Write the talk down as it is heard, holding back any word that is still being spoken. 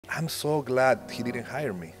I'm so glad he didn't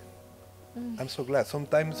hire me. I'm so glad.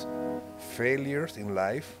 Sometimes failures in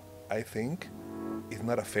life, I think, is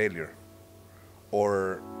not a failure,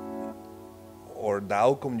 or the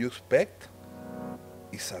outcome you expect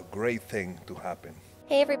is a great thing to happen.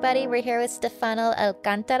 Hey everybody, we're here with Stefano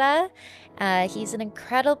Alcantara. He's an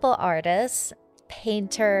incredible artist,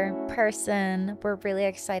 painter, person. We're really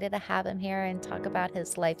excited to have him here and talk about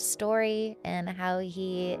his life story and how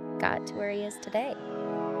he got to where he is today.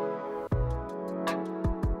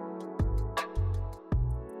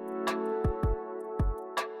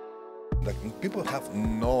 Like people have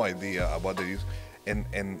no idea about it is, and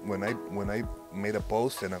when I made a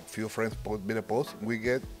post and a few friends made a post, we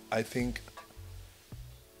get, I think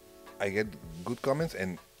I get good comments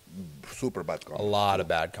and super bad comments. A lot of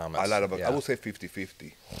bad comments. A lot of, yeah. I would say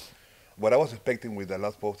 50-50. What I was expecting with the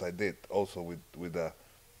last post I did, also with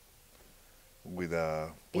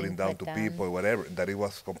putting down put to down. people or whatever, that it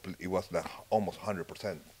was it was like almost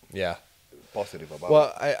 100% Yeah. positive about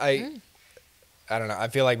Well, it. I don't know. I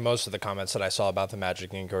feel like most of the comments that I saw about the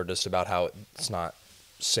Magic Ink are just about how it's not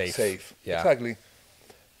safe. Safe. Yeah. Exactly.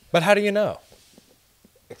 But how do you know?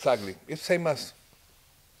 Exactly. It's same as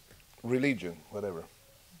religion, whatever.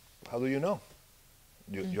 How do you know?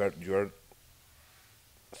 You're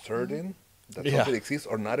certain that Yeah. something exists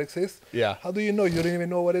or not exists? Yeah. How do you know? You don't even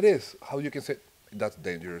know what it is. How you can say that's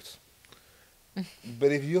dangerous?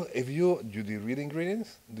 But if you did read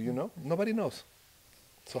ingredients, do you know? Nobody knows.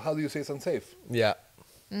 So how do you say it's unsafe? Yeah.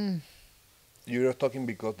 You're talking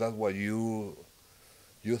because that's what you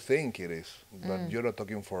think it is, but you're not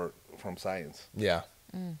talking from science. Yeah.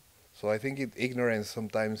 So I think ignorance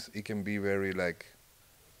sometimes it can be very like,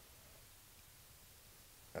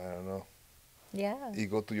 I don't know. Yeah. It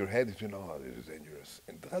go to your head and you know, oh, this is dangerous.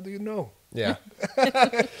 And how do you know? Yeah.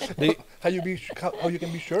 How you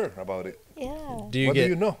can be sure about it? Yeah. Do you What get do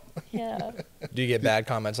you know? Yeah. do you get bad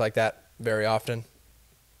comments like that very often?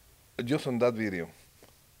 Just on that video,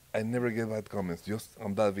 I never get bad comments. Just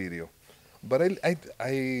on that video, but I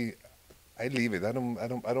leave it. I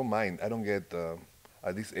don't mind. I don't get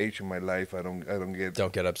at this age in my life. I don't get.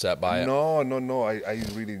 Don't get upset by it. No. I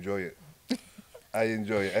really enjoy it. I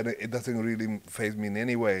enjoy it, and it doesn't really faze me in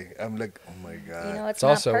any way. I'm like, oh my god. You know, it's It's not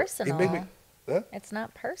also- It personal. It make me. Huh? It's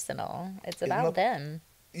not personal. It's It's about not- them.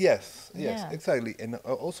 Yes, Yeah. exactly. And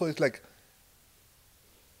also it's like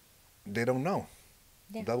they don't know.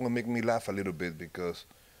 Yeah. That will make me laugh a little bit because,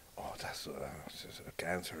 oh, that's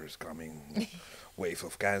cancer is coming, wave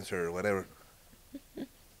of cancer, whatever.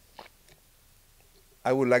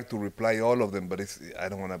 I would like to reply all of them, but I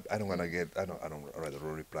don't rather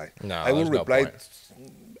reply. No, I will there's no reply. point.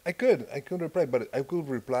 I could reply, but I could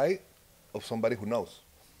reply of somebody who knows,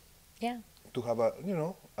 Yeah. to have a A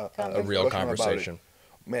real discussion about it. conversation.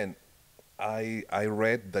 Man, I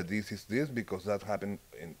read that this is this because that happened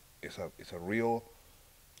in it's a real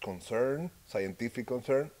concern, scientific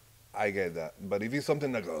concern. I get that, but if it's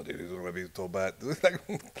something like, oh, this is gonna be so bad, it's like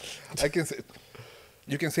I can say,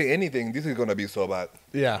 you can say anything. This is gonna be so bad.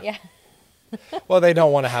 Yeah. Yeah. Well, they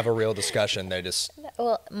don't want to have a real discussion. They just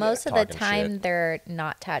Well, most of the talking time shit. they're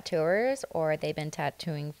not tattooers or they've been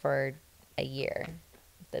tattooing for a year.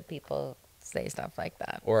 That people say stuff like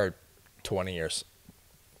that. or 20 years.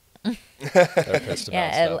 They're pissed about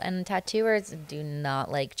Yeah, stuff. and tattooers do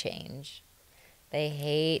not like change. They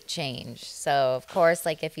hate change. So of course,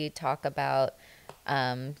 like if you talk about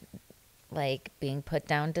like being put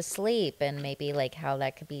down to sleep and maybe like how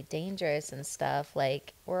that could be dangerous and stuff,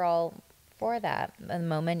 like we're all for that. The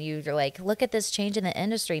moment you're like, look at this change in the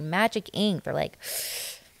industry, Magic Ink, they're like,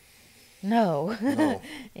 no. No. You know,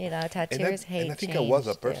 And I, tattooers hate and I think change I was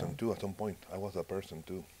a too. person too. At some point, I was a person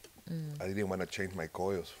too. I didn't want to change my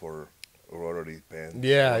coils for rotary pens.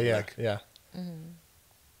 Yeah, I was yeah, like- yeah.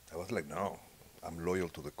 I was like, no, I'm loyal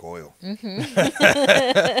to the coil.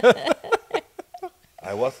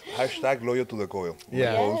 I was #loyal to the coil.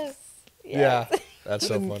 Yeah. Yes. Yeah. That's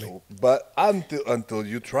so funny. But until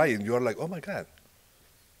you try it, you are like, oh my god,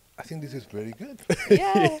 I think this is very good.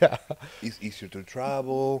 Yeah. It's easier to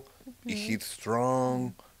travel. It hits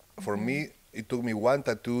strong. For me, it took me one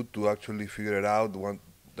tattoo to actually figure it out.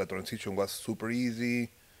 The transition was super easy.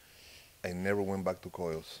 I never went back to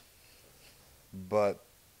coils. But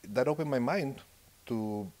that opened my mind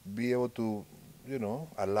to be able to,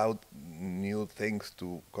 allow new things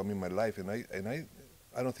to come in my life. And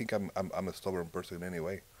I don't think I'm a stubborn person in any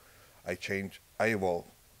way. I change. I evolve.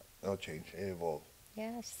 Not change. I evolve.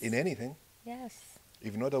 Yes. In anything. Yes.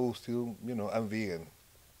 If not, I will still, I'm vegan.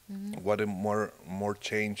 What a more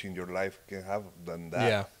change in your life can have than that.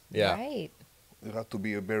 Yeah. Yeah. Right. You have to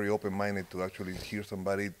be very open-minded to actually hear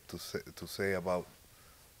somebody to say about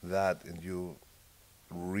that and you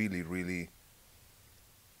really, really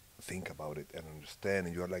think about it and understand,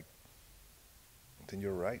 and you're like, then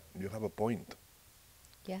you're right. You have a point,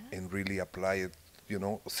 Yeah. and really apply it.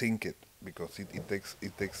 Think it, because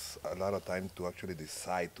it takes a lot of time to actually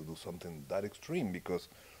decide to do something that extreme, because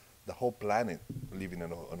the whole planet living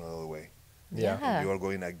another way, Yeah. and Yeah. you are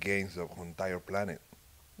going against the entire planet.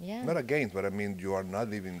 Yeah. Not against, but I mean you are not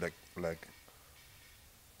living like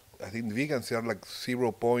I think vegans are like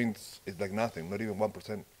 0 points. It's like nothing. Not even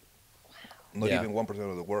 1%. Not Yeah. even 1%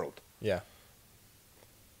 of the world. Yeah.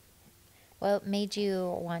 What made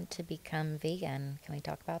you want to become vegan? Can we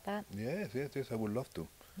talk about that? Yes, yes, yes. I would love to.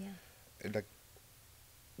 Yeah. Like,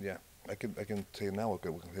 yeah, I can say now. Okay,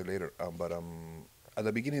 we can say later. But at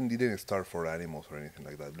the beginning, it didn't start for animals or anything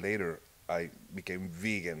like that. Later, I became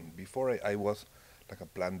vegan. Before I was like a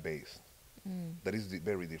plant-based. Mm. That is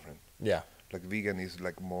very different. Yeah. Like vegan is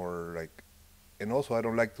like more like, and also I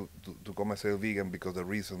don't like to call myself vegan because the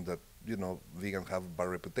reason that vegans have bad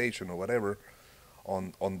reputation or whatever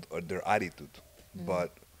on their attitude.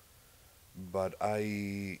 But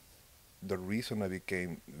the reason I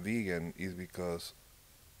became vegan is because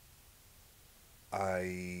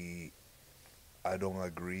I I don't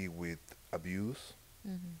agree with abuse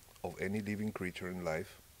Mhm. of any living creature in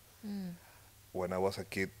life. Mm. When I was a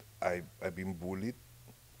kid, I've been bullied,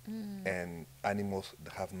 Mm. and animals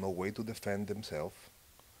have no way to defend themselves.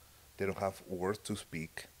 They don't have words to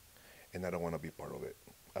speak, and I don't want to be part of it.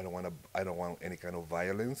 I don't want any kind of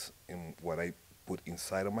violence in what I put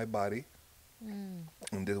inside of my body, Mm.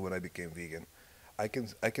 and this is when I became vegan. I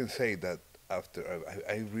can say that after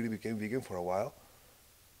I really became vegan for a while,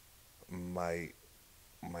 my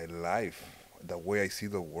my life, the way I see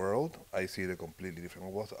the world, I see it completely different.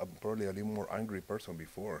 I'm probably a little more angry person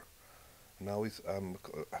before. Now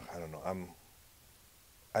I don't know.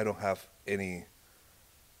 I don't have any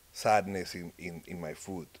sadness in my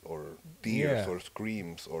food, or tears Yeah. or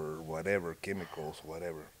screams or whatever, chemicals,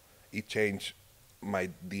 whatever. It changed my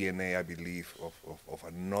DNA, I believe, of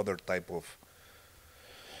another type of,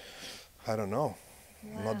 I don't know,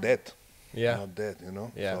 not Wow. dead, Yeah. not dead,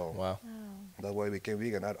 Yeah. So Wow. Wow. that's why I became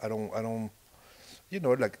vegan. I don't,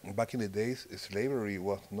 like back in the days, slavery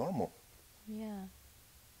was normal, Yeah.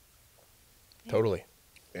 Totally.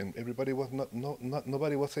 and everybody was not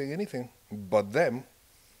nobody was saying anything but them,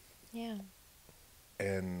 Yeah.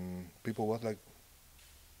 and people was like,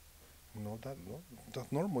 no,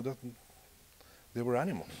 that's normal. They were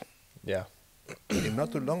animals, Yeah. and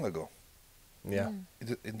not too long ago. Yeah. Mm.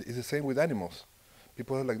 It's the same with animals.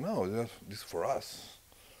 People are like, no, this is for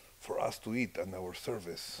us to eat and our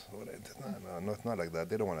service. No, it's not like that.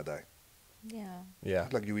 They don't want to die. Yeah. Yeah.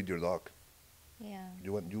 It's like you eat your dog. Yeah.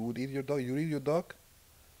 You would eat your dog. You eat your dog.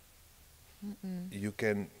 Mm-mm.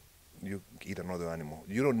 You eat another animal.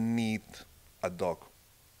 You don't need a dog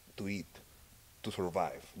to eat to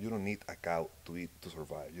survive. You don't need a cow to eat to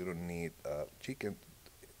survive. You don't need a chicken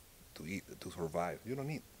to eat to survive. You don't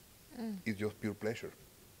need. Mm. It's just pure pleasure.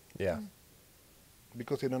 Yeah.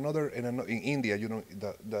 Because in India,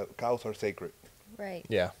 the cows are sacred. Right.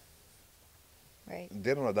 Yeah. Right.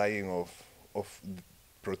 They're not dying of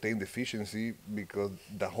protein deficiency because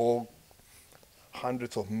the whole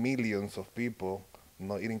hundreds of millions of people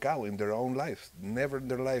not eating cow in their own lives. Never in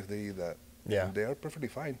their life they eat that. Yeah. And they are perfectly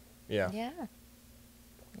fine. Yeah. Yeah.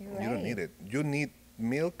 You're right. You don't need it. You need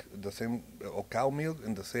milk, the same, or cow milk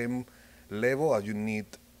in the same level as you need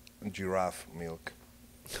giraffe milk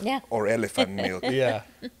Yeah. or elephant milk. Yeah.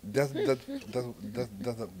 That's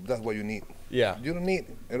what you need. Yeah. You don't need,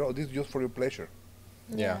 this is just for your pleasure.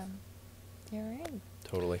 Yeah. You're right.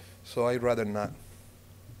 Totally. So I'd rather not.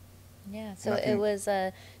 Yeah. So it Nothing- was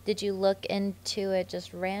did you look into it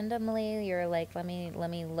just randomly? You're like, let me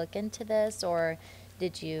look into this, or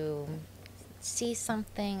did you see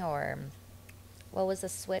something, or what was the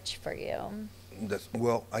switch for you?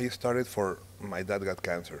 Well, I started for my dad got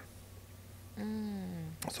cancer.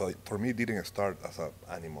 Mm. So for me, it didn't start as an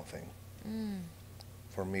animal thing. Mm.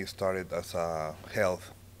 For me, it started as a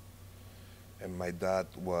health. And my dad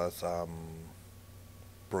was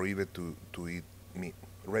prohibited to eat meat,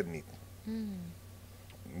 red meat. Mm.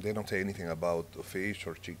 They don't say anything about fish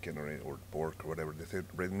or chicken or pork or whatever. They say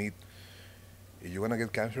red meat. If you want to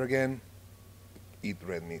get cancer again, eat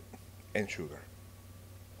red meat and sugar.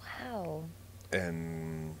 Wow.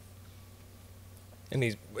 And And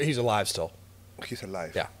he's alive still. he's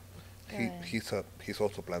alive. Yeah. Good. He's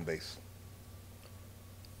also plant based.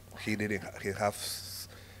 He didn't. He has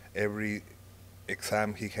every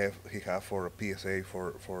exam he have for a PSA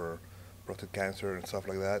for prostate cancer and stuff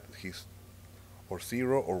like that. He's or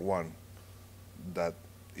 0 or 1. That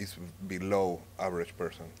is below average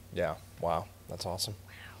person. Yeah. Wow. That's awesome.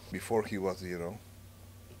 Before he was, you know,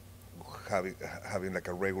 having like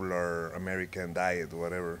a regular American diet,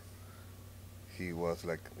 whatever. He was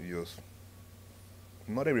like just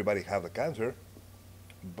not everybody have the cancer,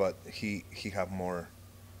 but he have more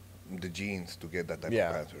the genes to get that type Yeah.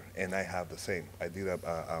 of cancer, and I have the same. I did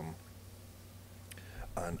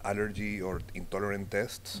an allergy or intolerant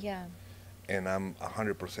test, Yeah. and I'm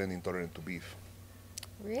 100% intolerant to beef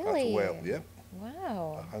as Really? well. Yeah,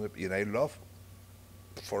 Wow. 100. And I love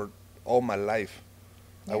for all my life.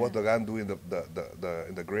 I was Yeah. the guy doing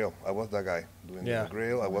the grill. I was that guy doing Yeah. the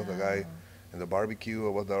grill. I was the guy Wow. in the barbecue.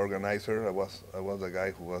 I was the organizer. I was the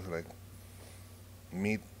guy who was like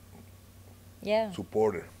meat Yeah.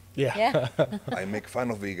 supporter. Yeah. Yeah. I make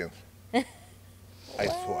fun of vegans.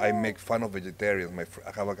 I make fun of vegetarians.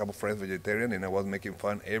 I have a couple friends vegetarian, and I was making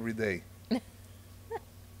fun every day.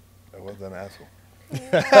 I was an asshole.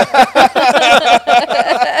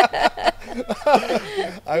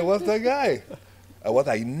 I was that guy.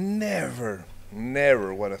 I never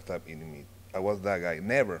want to stop eating meat. I was that guy.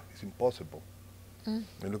 Never. It's impossible. And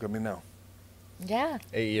look at me now. Yeah.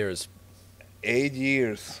 8 years. 8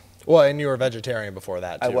 years. Well, and you were a vegetarian before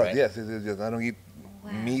that too, I was, right? yes. It's just, I don't eat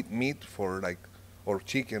Wow. meat for like, or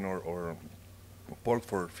chicken or pork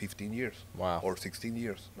for 15 years. Wow. Or 16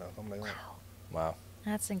 years. No, something like that. Wow.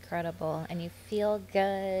 That's incredible. And you feel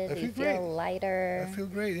good. I You feel great. feel lighter. I feel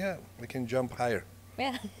great, yeah. I can jump higher.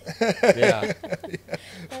 Yeah. Yeah.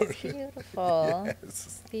 That's beautiful.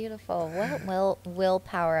 Yes. Beautiful. Well,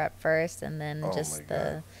 willpower at first, and then Oh just my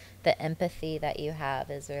God. the empathy that you have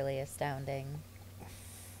is really astounding.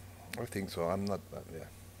 I think so. I'm not, yeah.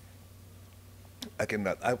 I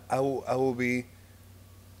cannot. I will be,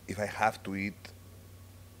 if I have to eat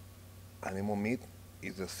animal meat,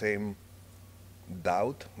 it's the same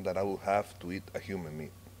doubt that I will have to eat a human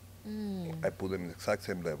meat. Mm. I put them in the exact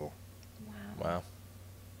same level. Wow. Wow.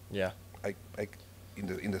 Yeah. I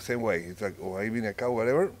in the same way. It's like, oh, I eat a cow,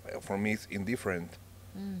 whatever. For me, it's indifferent.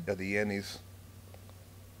 Mm. At the end, is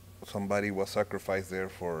somebody was sacrificed there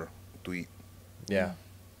to eat. Yeah.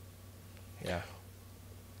 Yeah.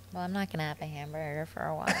 Well, I'm not gonna have a hamburger for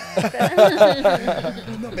a while.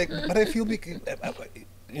 No, but I feel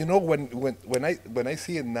you know, when I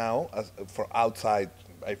see it now as for outside,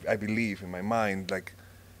 I believe in my mind, like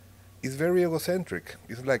it's very egocentric.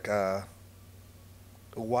 It's like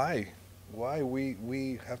why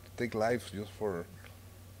we have to take lives just for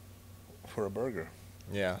a burger?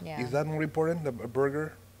 Yeah. Yeah. Is that more important, a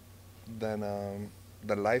burger, than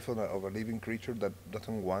the life of a living creature that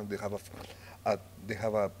doesn't want? They have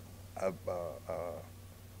a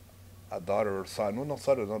daughter or son. No, not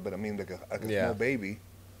son, no, but I mean like a Yeah. small baby.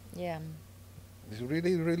 Yeah. Is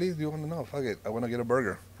really you want to know? Fuck it, I want to get a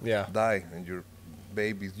burger. Yeah. Die and your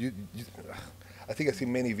babies. I think I see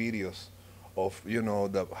many videos of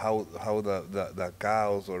how the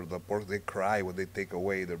cows or the pork, they cry when they take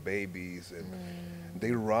away their babies, and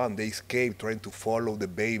they run, they escape trying to follow the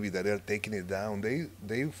baby that they're taking it down. They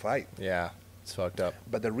fight. Yeah. It's fucked up.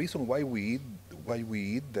 But the reason why we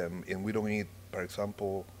eat them and we don't eat, for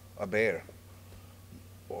example, a bear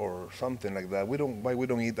or something like that, why we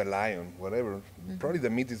don't eat a lion, whatever. Probably the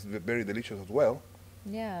meat is very delicious as well,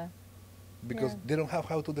 Yeah. because Yeah. they don't have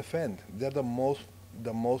how to defend. They're the most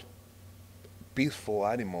peaceful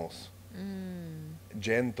animals,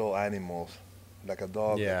 gentle animals, like a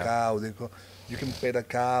dog, Yeah. a cow. You can pet a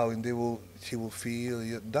cow and she will feel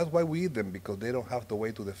you. That's why we eat them, because they don't have the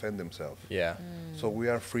way to defend themselves. Yeah. So we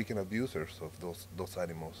are freaking abusers of those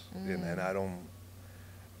animals, and I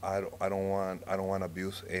don't want to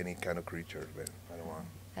abuse any kind of creature, man. I don't want.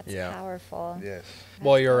 That's Yeah. powerful. Yes.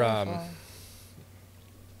 Well, That's you're powerful.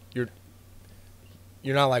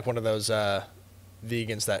 you're not like one of those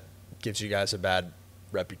vegans that gives you guys a bad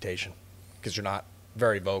reputation because you're not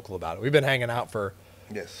very vocal about it. We've been hanging out for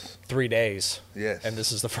Yes. 3 days. Yes. And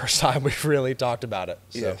this is the first time we've really talked about it.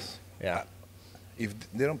 So, Yes. Yeah. If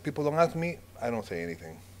people don't ask me, I don't say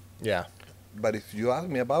anything. Yeah. But if you ask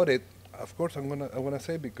me about it, of course I'm gonna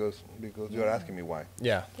say, because you're asking me why.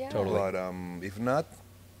 Yeah. Yeah. Totally. But if not,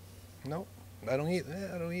 no, I don't eat.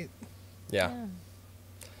 I don't eat. Yeah.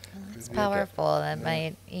 It's Yeah. powerful. That Yeah.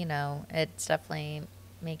 might, it's definitely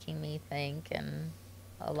making me think, and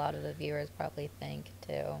a lot of the viewers probably think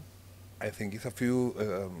too. I think it's a few.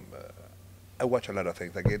 I watch a lot of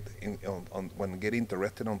things. I get when I get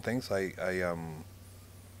interested on things. I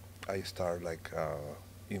start like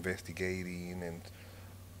investigating and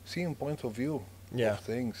seeing points of view Yeah. of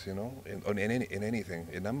things. In anything,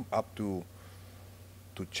 and I'm up to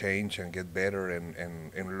change and get better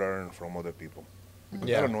and learn from other people. because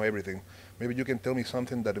I Yeah. don't know everything. Maybe you can tell me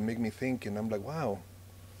something that make me think, and I'm like, wow,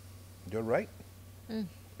 you're right.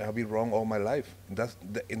 I've been wrong all my life.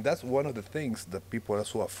 And that's one of the things that people are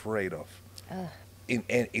so afraid of Ugh. in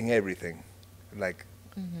everything. Like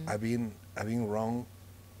I've been wrong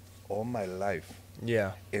all my life,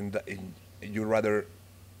 Yeah. and you rather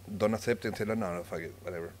don't accept it and say, no, no, fuck it,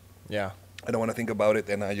 whatever. Yeah. I don't want to think about it,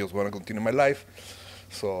 and I just want to continue my life.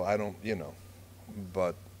 So I don't,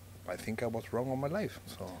 but I think I was wrong all my life.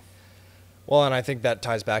 So Well, and I think that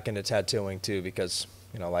ties back into tattooing too, because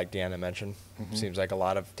like Deanna mentioned, Mm-hmm. seems like a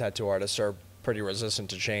lot of tattoo artists are pretty resistant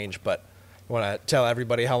to change. But you want to tell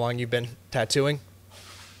everybody how long you've been tattooing?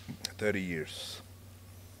 30 years.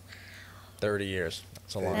 30 years.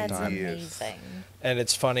 That's a long That's time. Years. amazing. And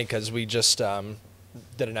it's funny because we just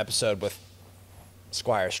did an episode with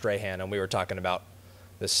Squire Strahan, and we were talking about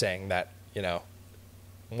this saying that,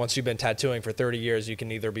 once you've been tattooing for 30 years, you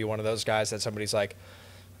can either be one of those guys that somebody's like,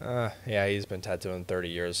 yeah, he's been tattooing 30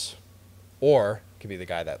 years. Or it could be the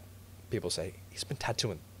guy that people say, he's been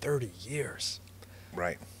tattooing 30 years.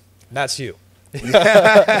 Right. That's you.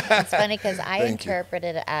 It's funny because I Thank you. interpret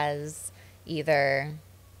it as either,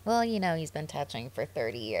 well, he's been tattooing for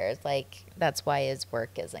 30 years. Like, that's why his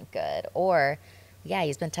work isn't good. Or, yeah,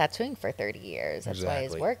 he's been tattooing for 30 years. That's why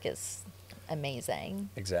his Exactly. work is amazing.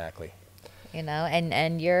 Exactly.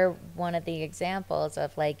 And you're one of the examples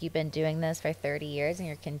of, like, you've been doing this for 30 years and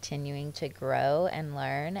you're continuing to grow and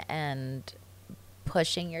learn and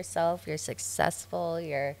pushing yourself. You're successful.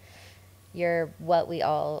 You're what we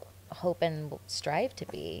all hope and strive to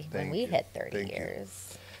be when Thank we you. hit 30 Thank you.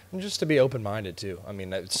 years. And just to be open-minded too. I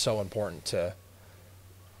mean, it's so important to,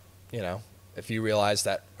 if you realize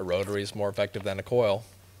that a rotary is more effective than a coil,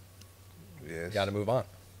 Yes. you got to move on.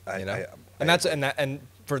 I- You know, I- and that's and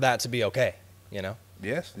for that to be okay.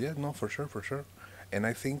 Yes, yes, no, for sure, for sure. And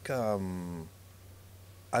I think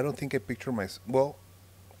I don't think I picture my. Well,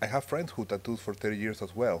 I have friends who tattoos for 30 years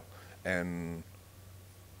as well,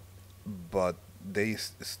 but they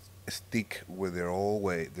stick with their old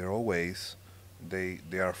ways. They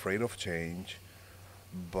are afraid of change,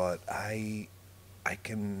 but I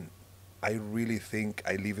really think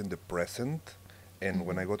I live in the present, and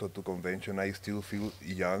when I go to a convention, I still feel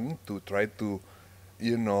young to try to,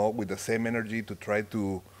 with the same energy to try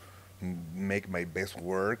to make my best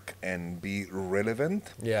work and be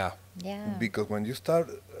relevant. Yeah. Yeah. Because when you start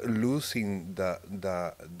losing the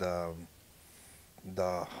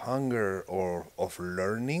hunger or of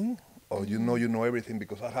learning, or you know everything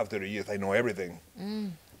because I have 30 years, I know everything,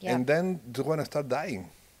 Yeah. and then you want to start dying.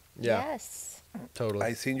 Yeah. Yes. Totally.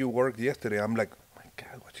 I seen you work yesterday. I'm like, my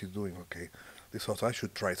God, what you doing? Okay, this also I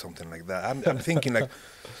should try something like that. I'm thinking like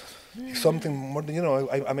something more than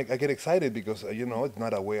I get excited because it's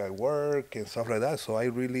not a way I work and stuff like that. So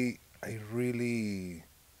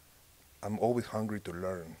I'm always hungry to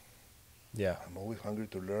learn. Yeah. I'm always hungry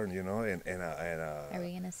to learn, Are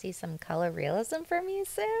we going to see some color realism from you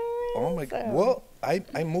soon? oh my God. Well,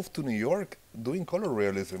 I moved to New York doing color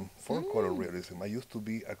realism, for color realism. I used to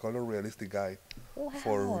be a color realistic guy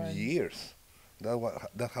for Wow. years.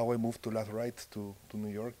 That's how I moved to Last Rights to New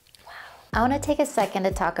York. I want to take a second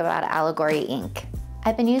to talk about Allegory ink.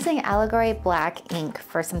 I've been using Allegory black ink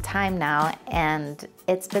for some time now, and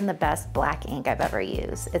it's been the best black ink I've ever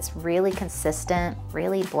used. It's really consistent,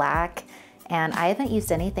 really black, and I haven't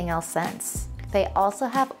used anything else since. They also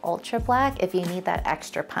have Ultra Black if you need that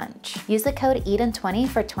extra punch. Use the code EDEN20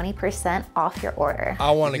 for 20% off your order.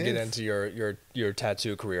 I want to It get is. into your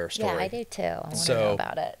tattoo career story. Yeah, I do too. I want to So- know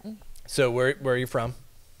about it. So where are you from?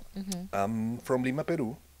 I'm from Lima,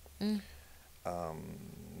 Peru.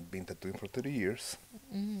 Been tattooing for 30 years.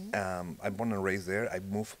 I'm born and raised there. I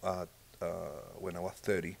moved when I was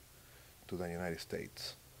 30 to the United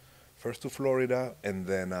States. First to Florida, and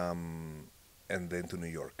then to New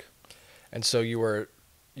York. And so you were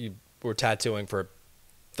tattooing for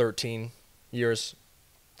 13 years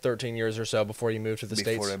or so before you moved to the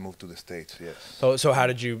Before States? I moved to the States, yes. So how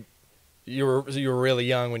did you were really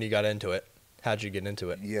young when you got into it. How did you get into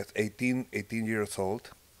it? Yes, 18 years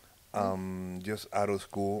old. Just out of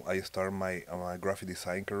school, I started my graphic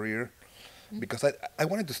design career because I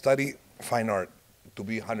wanted to study fine art, to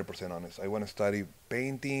be 100% honest. I want to study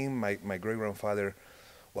painting. My great-grandfather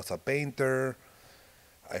was a painter.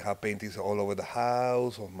 I have paintings all over the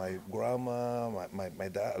house of my grandma, my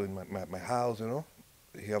dad, my house,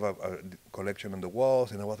 He have a collection on the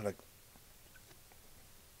walls, and I was like,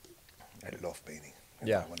 I love painting.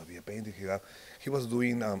 Yeah. I want to be a painter. He was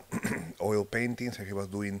doing oil paintings, and he was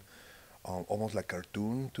doing almost like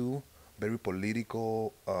cartoon too, very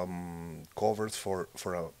political covers for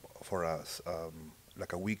us,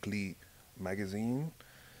 like a weekly magazine.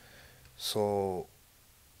 So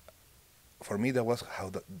for me, that was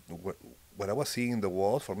how what I was seeing in the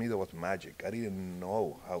walls. For me, that was magic. I didn't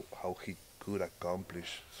know how he could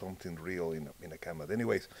accomplish something real in a canvas.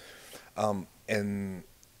 Anyways, um, and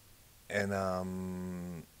and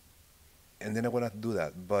um, and then I wanted to do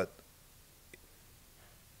that, but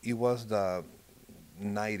it was the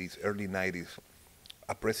 90s, early 90s.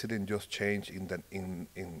 A president just changed in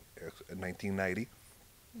 1990.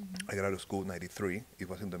 I got out of school in 93. It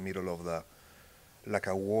was in the middle of the like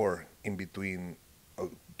a war in between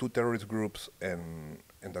two terrorist groups and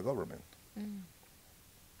the government.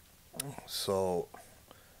 So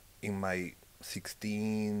in my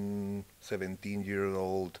 16, 17 year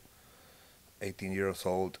old, 18 years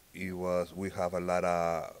old, we have a lot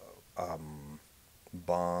of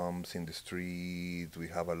bombs in the streets. We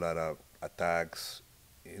have a lot of attacks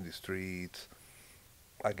in the streets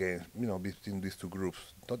against, between these two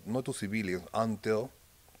groups, not to civilians, until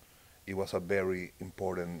it was a very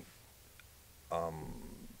important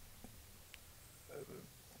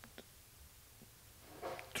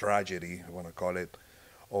tragedy, I want to call it,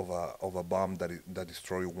 of a bomb that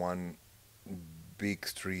destroyed one big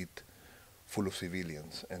street full of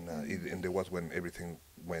civilians, and there was when everything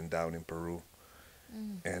went down in Peru,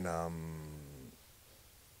 and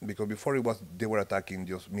because before it was they were attacking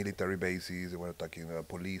just military bases, they were attacking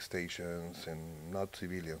police stations and not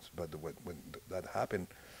civilians, but when that happened,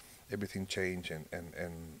 everything changed,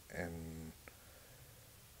 and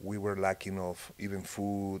we were lacking of even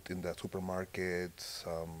food in the supermarkets,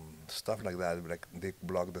 stuff like that. Like they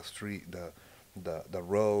blocked the street, the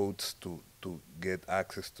roads to get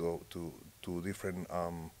access to different,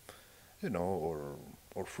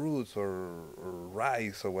 or fruits or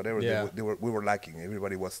rice or whatever. Yeah. We were lacking.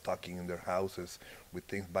 Everybody was stocking in their houses with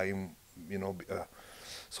things, buying,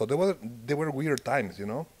 so there were weird times.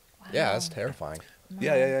 Yeah, that's terrifying.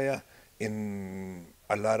 Yeah. In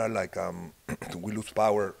a lot of like we lose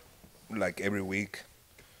power like every week,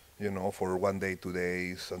 for 1 day, 2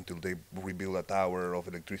 days until they rebuild a tower of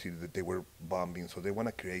electricity that they were bombing. So they want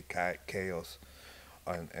to create chaos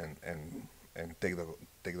and take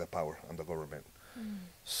the power on the government.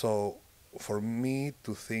 So for me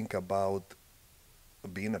to think about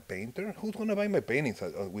being a painter, who's gonna buy my paintings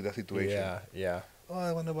with that situation? Yeah. Oh,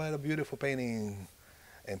 I want to buy a beautiful painting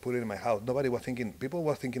and put it in my house. People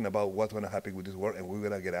were thinking about what's going to happen with this world, and we're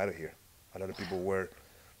going to get out of here. A lot of people were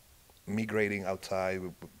migrating outside.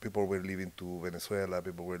 People were leaving to Venezuela.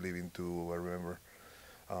 People were leaving to, I remember,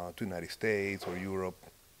 to United States or Europe.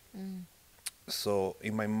 So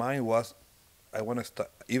in my mind was, I want to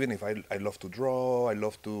start, even if I love to draw,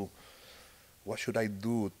 what should I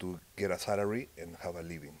do to get a salary and have a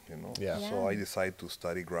living? Yeah. So I decided to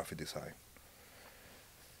study graphic design.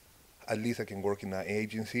 At least I can work in an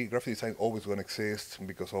agency. Graphic design always going to exist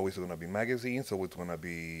because always going to be magazines, always going to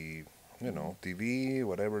be, TV,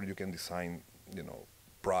 whatever you can design,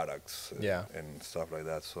 products and stuff like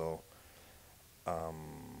that. So,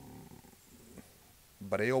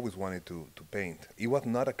 but I always wanted to paint. It was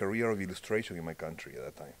not a career of illustration in my country at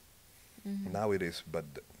that time. Now it is, but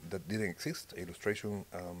that didn't exist, illustration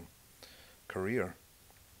career.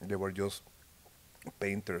 They were just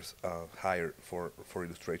painters hired for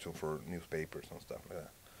illustration for newspapers and stuff like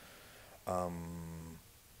that.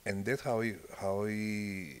 And that's how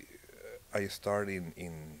I started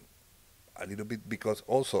in a little bit, because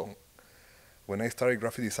also when I started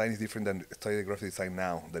graphic design is different than studying graphic design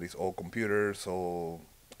now. That is all computers, all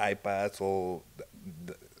iPads, all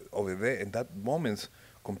over there. In that moments,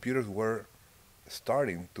 computers were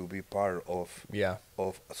starting to be part of. Yeah.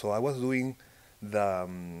 So I was doing the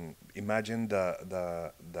imagine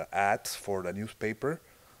the ads for the newspaper.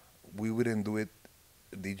 We wouldn't do it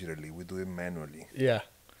digitally. We do it manually. Yeah.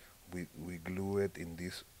 We glue it in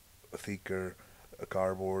these thicker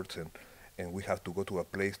cardboards, and we have to go to a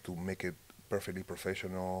place to make it perfectly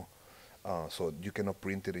professional. So you cannot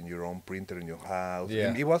print it in your own printer in your house. Yeah.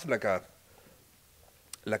 And it was like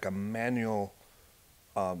a manual,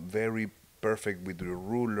 very perfect with the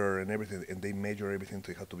ruler and everything, and they measure everything,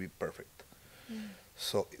 so it had to be perfect.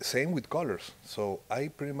 So same with colors. So I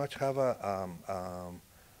pretty much have a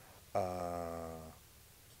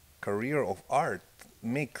career of art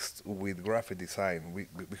mixed with graphic design. We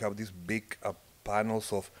have these big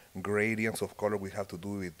panels of gradients of color we have to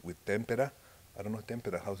do with tempera. I don't know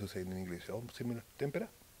tempera, how to say it in English. Oh, similar tempera.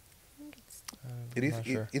 It is not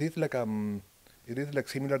sure. it is like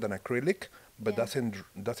similar than acrylic, but Yeah.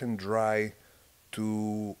 doesn't dry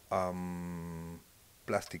too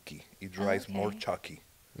plasticky. It dries more Okay. chalky.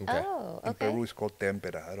 Okay. Oh, In okay. Peru, it's called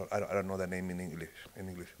tempera. I don't know the name in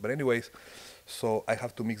English. But anyways, so I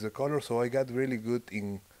have to mix the color. So I got really good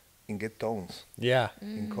in get tones Yeah.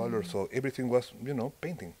 in color. So everything was,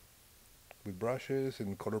 painting with brushes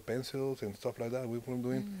and color pencils and stuff like that. We were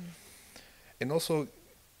doing, and also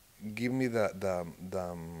give me the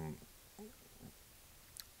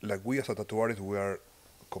like we as a tattoo artist, we are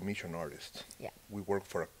commission artists. Yeah. We work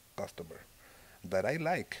for a customer that I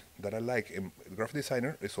like. And graphic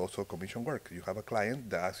designer is also commission work. You have a client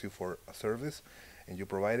that asks you for a service, and you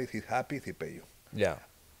provide it. He's happy. He pay you. Yeah.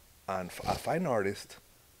 And a fine artist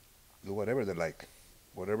do whatever they like,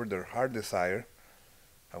 whatever their heart desire.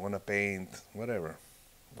 I want to paint whatever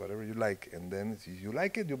you like, and then if you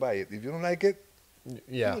like it, you buy it. If you don't like it,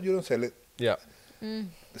 Yeah. you don't sell it. Yeah.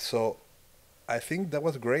 So I think that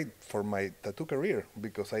was great for my tattoo career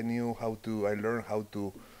because I learned how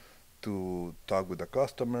to talk with the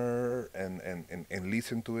customer and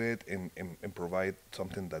listen to it and provide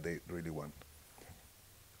something that they really want.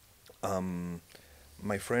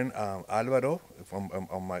 My friend Alvaro,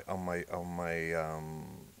 on my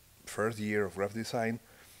first year of graphic design,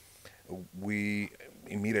 we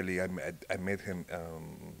immediately I met him.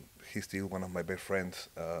 He's still one of my best friends.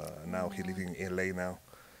 Now he lives in LA now.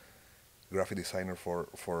 Graphic designer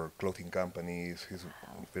for clothing companies. He's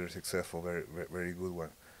very successful, very good one.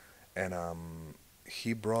 And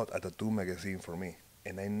he brought a tattoo magazine for me,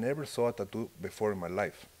 and I never saw a tattoo before in my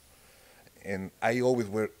life. And I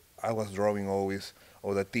was drawing always,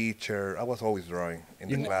 or the teacher. I was always drawing in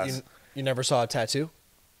the class. You never saw a tattoo?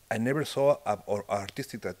 I never saw or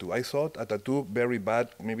artistic tattoo. I saw a tattoo very bad,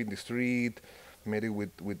 maybe in the street, maybe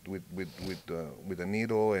with a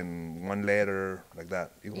needle and one letter like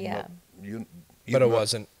that. It was Yeah. not, But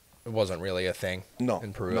it wasn't really a thing no,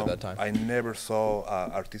 in Peru no, at that time. I never saw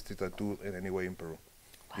artistic tattoo in any way in Peru.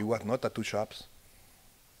 It was not tattoo shops,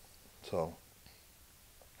 so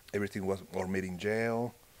everything was or made in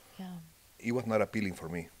jail. Yeah. It was not appealing for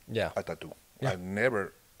me. Yeah. A tattoo. Yeah. I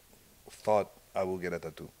never thought I would get a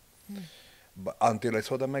tattoo. But until I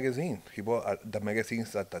saw the magazine, he bought the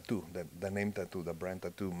magazine's a tattoo, the name tattoo, the brand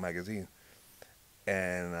tattoo magazine,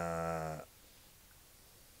 and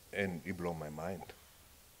it blew my mind.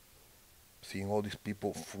 Seeing all these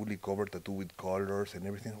people fully covered tattoo with colors and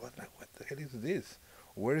everything, what the hell is this?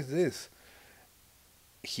 Where is this?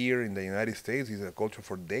 Here in the United States, is a culture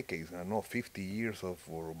for decades. I don't know, 50 years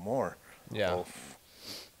or more Yeah. of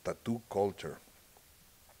tattoo culture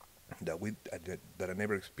that I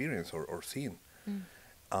never experienced or seen.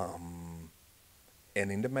 And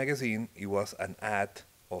in the magazine, it was an ad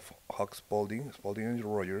of Huck Spalding and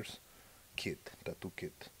Rogers tattoo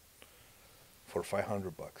kit, for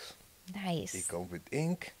 $500. It Nice. comes with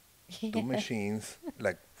ink, two machines,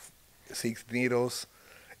 like 6 needles,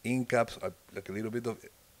 ink caps, like a little bit of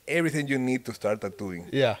everything you need to start tattooing.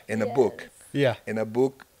 Yeah. And a book. Yeah. And a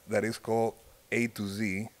book that is called A to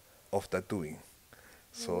Z of tattooing.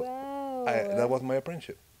 So Wow. that was my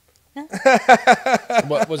apprenticeship.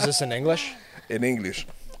 What was this in English? In English.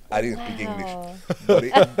 I didn't speak English.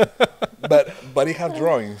 Wow. But it had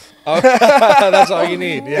drawings. That's all you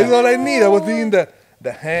need. That's Yeah. all I need. I was doing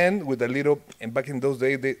the hand with a little, and back in those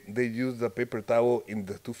days, they used the paper towel in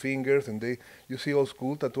the 2 fingers, and you see old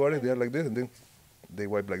school tattoo artists, they are like this, and then they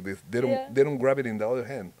wipe like this. They don't grab it in the other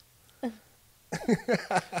hand.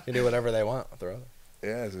 You do whatever they want with their other.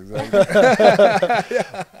 Yes, exactly.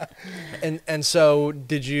 And so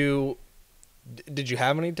did you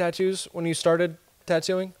have any tattoos when you started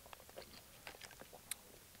tattooing?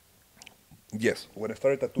 Yes, when I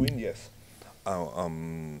started tattooing, yes.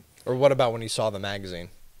 Or what about when you saw the magazine?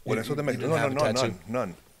 When I saw the magazine, didn't have a tattoo?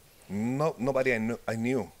 none. No, nobody I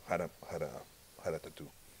knew had a tattoo.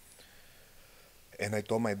 And I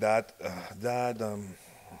told my dad, Dad,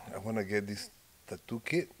 I want to get this tattoo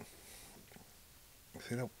kit. I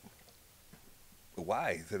said,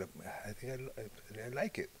 why? He said, I think I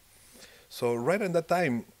like it. So right at that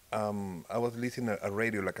time, I was listening to a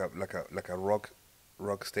radio, like a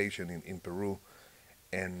rock station in Peru,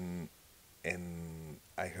 and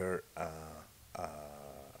I heard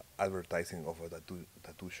advertising of a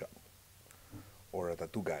tattoo shop or a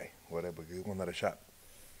tattoo guy, whatever. It was not a shop.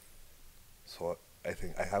 So I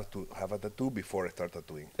think I have to have a tattoo before I start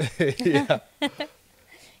tattooing. Yeah.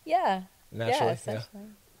 Yeah. Naturally, yeah. essentially.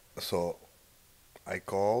 So I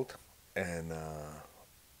called, and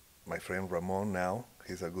my friend Ramon now,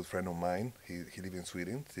 he's a good friend of mine. He lives in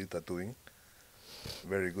Sweden, still tattooing.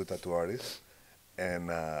 Very good tattoo artist.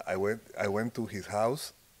 And I went to his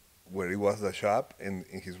house, where it was the shop, in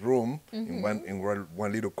his room, in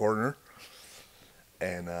one little corner.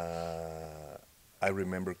 And I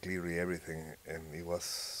remember clearly everything, and it was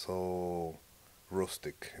so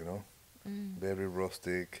rustic, you know, very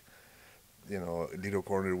rustic. You know, a little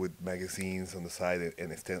corner with magazines on the side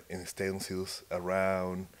and stencils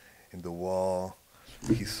around in the wall.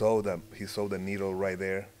 He saw the needle right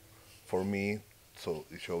there for me, so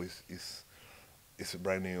the show is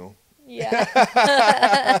brand new. Yeah.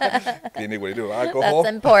 Cleaning with little That's alcohol,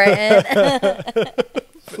 important.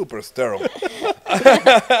 super sterile,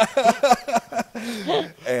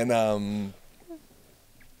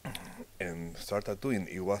 and start tattooing.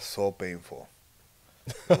 It was so painful.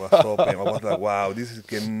 It was so painful. I was like, wow,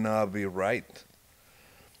 cannot be right.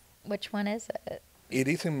 Which one is it?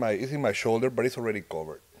 It's in my shoulder, but it's already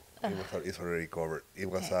covered. It's already covered. It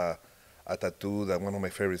was Okay. a tattoo that one of my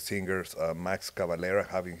favorite singers, Max Cavalera,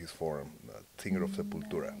 have in his forum, singer of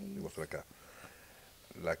Sepultura. It was like a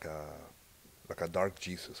like a dark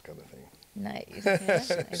Jesus kind of thing. Nice.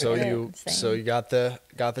 Yeah, I So get it. you Same. got the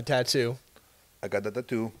tattoo. I got the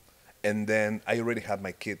tattoo, and then I already had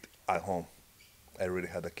my kit at home. I already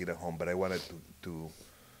had the kit at home, but I wanted to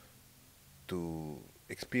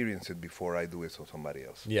experience it before I do it on somebody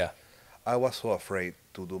else. Yeah. I was so afraid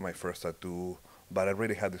to do my first tattoo, but I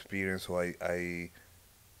already had experience, so I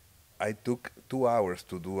took 2 hours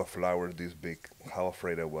to do a flower this big. How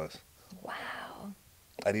afraid I was. Wow.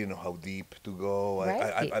 I didn't know how deep to go.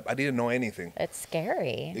 Right. I didn't know anything. It's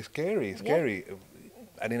scary. It's scary. It's Yeah. scary.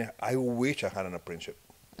 I wish I had an apprenticeship.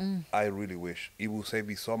 I really wish. It would save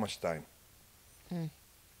me so much time.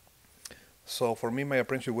 So for me, my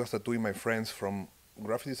apprenticeship was tattooing my friends from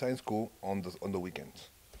graphic design school on the weekends.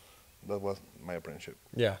 That was my apprenticeship.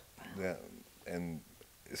 Yeah. Yeah, and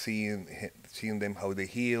seeing them how they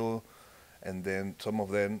heal, and then some of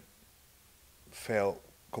them fell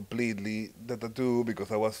completely the tattoo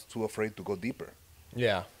because I was too afraid to go deeper.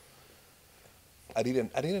 Yeah. I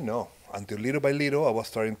didn't know until little by little I was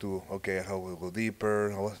starting to how will go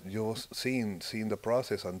deeper. I was just seeing the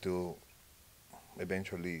process until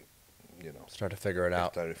eventually, Start to figure it I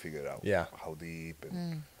out. started to figure out Yeah. how deep,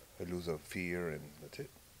 and I lose the fear, and that's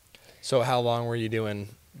it. So how long were you doing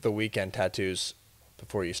the weekend tattoos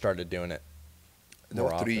before you started doing it? That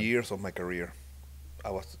was more 3 years of my career.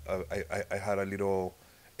 I had a little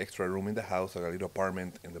extra room in the house, like a little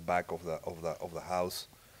apartment in the back of the house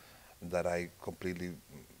that I completely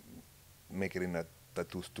make it in a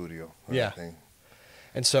tattoo studio. Yeah. Thing.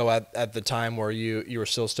 And so at the time where you were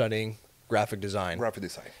still studying graphic design, Graphic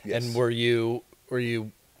design. Yes. and were you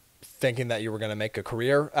thinking that you were going to make a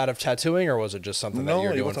career out of tattooing, or was it just something that No, you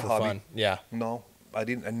were it doing was a for hobby. fun? Yeah. No, I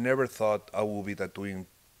didn't. I never thought I would be tattooing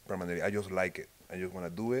permanently. I just like it. I just want to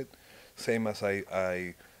do it. Same as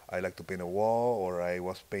I like to paint a wall, or I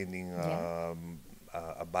was painting Yeah.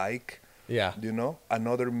 a bike. Yeah.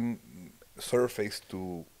 Another surface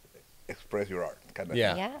to express your art, kind of.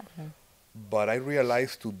 Yeah. Yeah. But I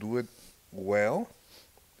realized to do it well,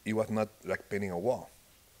 it was not like painting a wall.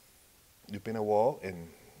 You paint a wall, and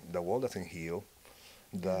the wall doesn't heal.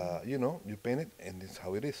 You paint it, and it's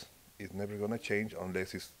how it is. It's never gonna change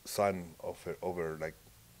unless it's sun over like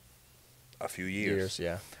a few years.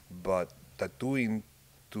 Yeah. But tattooing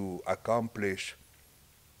to accomplish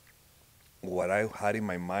what I had in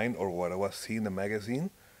my mind or what I was seeing in the magazine,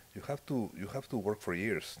 you have to work for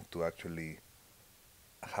years to actually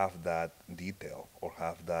have that detail or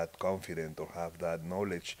have that confidence or have that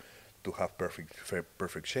knowledge to have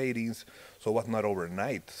perfect shadings. So it was not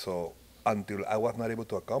overnight. So until I was not able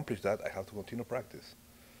to accomplish that, I have to continue practice.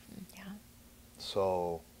 Yeah.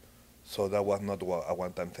 So that was not a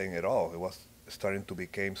one-time thing at all. It was starting to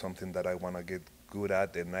become something that I want to get good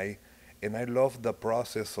at, and I love the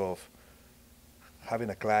process of having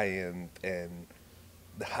a client and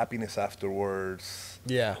the happiness afterwards.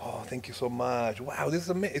 Yeah. Oh, thank you so much. Wow, this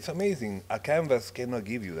is it's amazing. A canvas cannot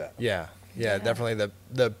give you that. Yeah. Yeah. Definitely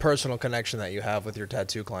the personal connection that you have with your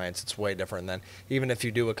tattoo clients, it's way different than even if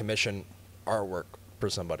you do a commission artwork for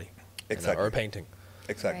somebody. Exactly. Or a painting.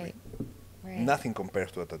 Exactly. Right. Nothing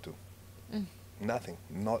compares to a tattoo. Nothing.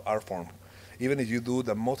 Not art form. Even if you do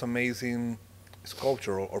the most amazing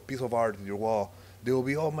sculpture or piece of art in your wall, they will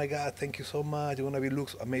be, oh my God, thank you so much. It's gonna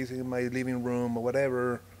looks amazing in my living room or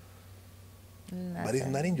whatever. But it's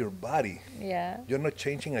not in your body. Yeah. You're not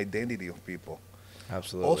changing identity of people.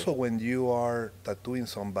 Absolutely. Also, when you are tattooing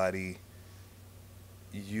somebody,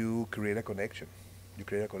 you create a connection. You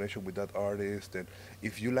create a connection with that artist, and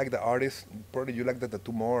if you like the artist, probably you like the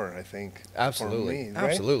tattoo more. I think. Absolutely. For me, right?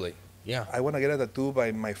 Absolutely. Yeah. I want to get a tattoo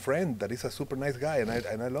by my friend that is a super nice guy, and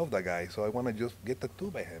I love that guy, so I want to just get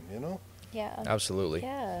tattooed by him. Yeah. Absolutely.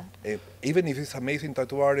 Yeah. Even if he's amazing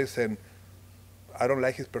tattoo artist and I don't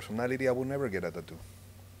like his personality, I will never get a tattoo.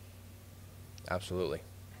 Absolutely.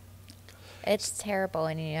 It's terrible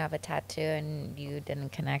when you have a tattoo and you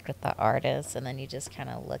didn't connect with the artist and then you just kind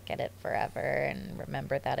of look at it forever and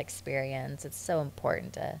remember that experience. It's so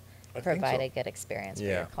important to I think provide so. a good experience for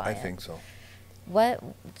Yeah, your client. I think so. What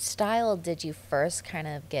style did you first kind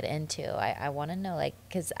of get into? I want to know, like,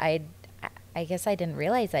 because I guess I didn't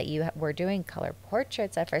realize that you were doing color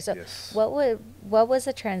portraits at first. So Yes. what was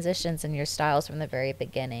the transitions in your styles from the very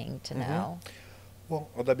beginning to now? Well,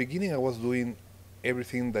 at the beginning, I was doing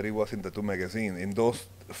everything that it was in Tattoo Magazine, in those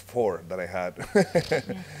 4 that I had.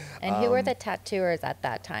 And who were the tattooers at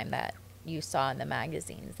that time that you saw in the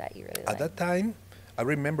magazines that you really At liked? that time, I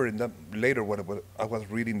remember in the, later when I was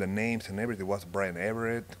reading the names and everything, it was Brian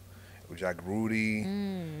Everett, Jack Rudy,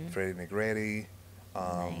 Freddie Negretti,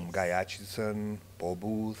 Nice. Guy Atchison, Paul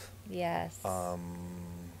Booth. Yes.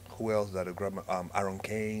 Who else that I grabbed? Aaron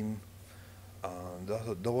Kane.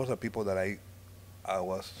 Those are people that I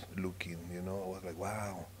was looking, you know. I was like,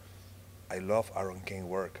 wow, I love Aaron Kane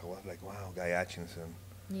work. I was like, wow, Guy Atchison.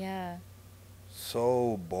 yeah.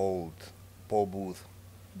 So bold. Paul Booth.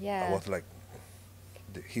 Yeah. I was like,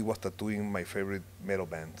 he was tattooing my favorite metal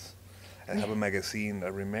bands. I have a magazine. I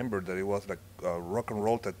remember that it was like rock and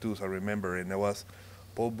roll tattoos. I remember, and it was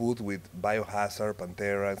Paul Booth with Biohazard,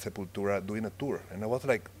 Pantera, and Sepultura doing a tour. And I was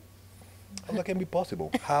like, how that can be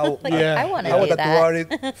possible? How Like, Yeah. I want to how do a tattoo that.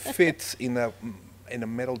 artist fits in a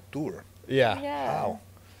metal tour? Yeah. Yeah. How?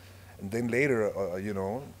 And then later, you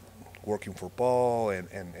know, working for Paul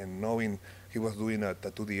and knowing he was doing a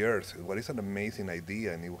Tattoo the Earth, what is an amazing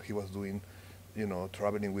idea, and he was doing, you know,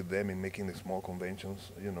 traveling with them and making the small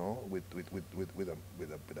conventions, you know, with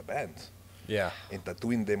the bands, Yeah. and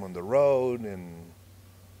tattooing them on the road, and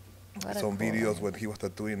What a some cool- videos when he was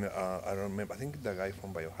tattooing. I don't remember. I think the guy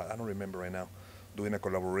from Biohazard. I don't remember right now, doing a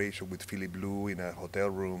collaboration with Philip Blue in a hotel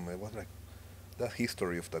room. It was like that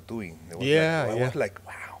history of tattooing. It was Yeah, like, I yeah. was like,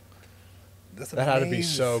 wow, that's That had to be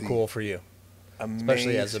so amazing. cool for you,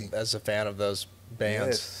 especially Amazing. as a fan of those bands.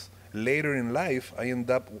 Yes. Later in life, I ended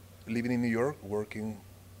up living in New York, working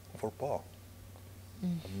for Paul.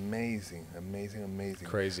 Amazing, amazing, amazing.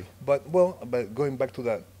 Crazy. But going back to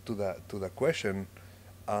the question,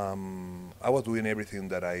 I was doing everything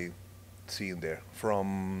that I see in there,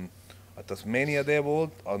 from a Tasmania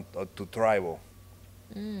Devil to tribal.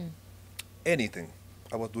 Anything.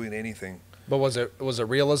 I was doing anything. But was it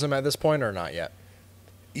realism at this point or not yet?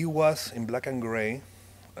 It was in black and gray,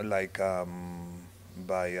 like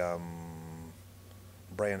by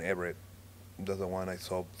Brian Everett. That's the one I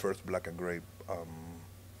saw first, black and gray.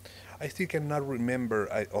 I still cannot remember,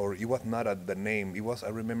 or it was not the name. It was, I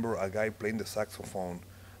remember a guy playing the saxophone.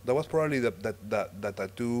 That was probably the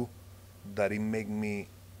tattoo that it made me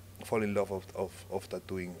fall in love of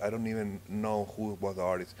tattooing. I don't even know who was the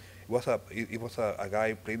artist. It was a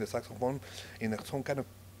guy playing the saxophone in some kind of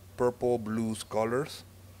purple blues colors.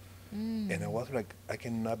 And I was like, I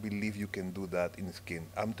cannot believe you can do that in skin.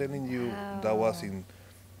 I'm telling you, that was in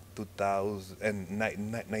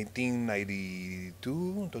 1992 to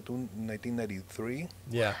 1993.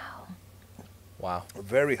 Yeah. Wow.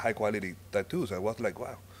 Very high quality tattoos. I was like,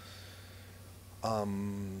 wow.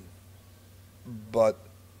 But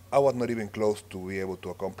I was not even close to be able to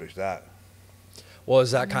accomplish that. Well,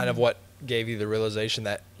 is that kind of what gave you the realization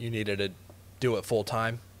that you needed to do it full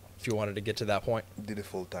time if you wanted to get to that point? Did it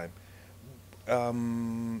full time.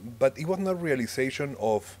 But it was not realization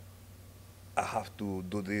of I have to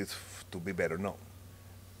do this to be better. No.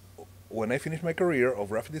 When I finished my career of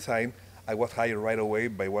graphic design, I was hired right away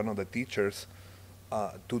by one of the teachers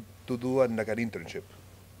to do like an internship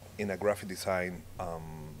in a graphic design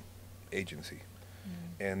agency.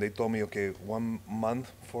 And they told me, okay, 1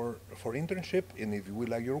 month for internship, and if we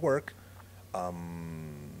like your work,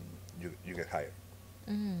 you get hired.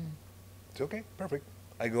 It's okay, perfect.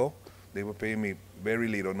 I go. They were paying me very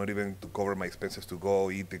little, not even to cover my expenses to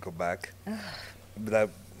go, eat, and go back. That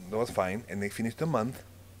was fine. And they finished the month.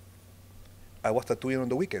 I was tattooing on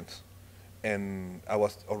the weekends. And I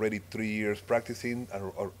was already 3 years practicing,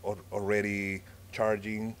 or already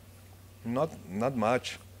charging, not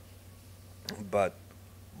much, but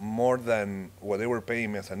more than what they were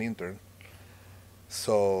paying me as an intern.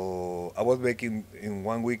 So I was making in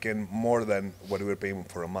 1 weekend more than what they were paying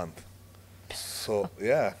for a month. So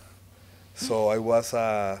yeah, so I was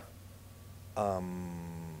I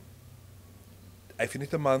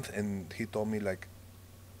finished the month, and he told me like,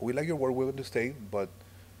 we like your work, we're going to stay, but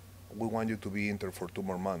we want you to be intern for 2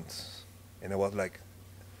 more months. And I was like,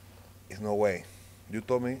 it's no way. You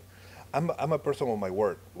told me, I'm a person of my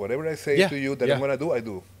word. Whatever I say Yeah, to you that yeah. I'm gonna do, I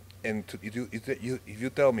do. And if you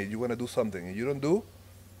tell me you're gonna do something and you don't do,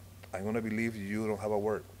 I'm gonna believe you don't have a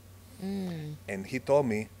word. and he told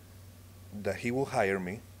me that he will hire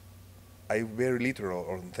me. I very literal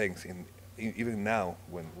on things. Even now,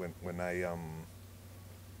 when I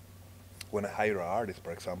hire an artist,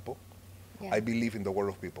 for example, Yeah. I believe in the word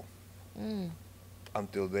of people Mm.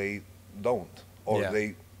 until they don't, or Yeah.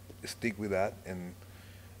 they stick with that.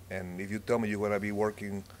 And if you tell me you're gonna be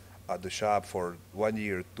working at the shop for 1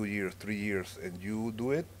 year, 2 years, 3 years, and you do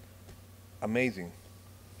it, amazing.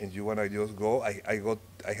 And you wanna just go,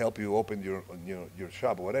 I help you open your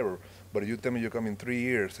shop or whatever. But if you tell me you come in 3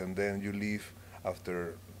 years and then you leave after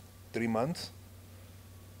 3 months,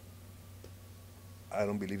 I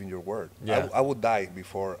don't believe in your word. Yeah. I would die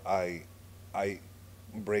before I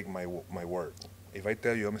break my word. If I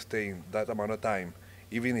tell you I'm staying that amount of time,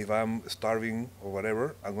 even if I'm starving or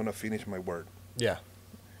whatever, I'm gonna finish my word. Yeah.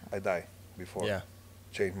 I die before Yeah.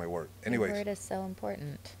 change my word. Your Anyways, word is so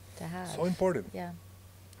important to have. so important. Yeah.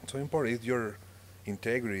 So important. It's your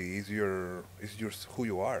integrity. It's your who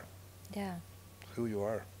you are. Yeah. Who you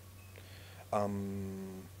are.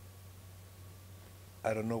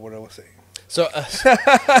 I don't know what I was saying. So,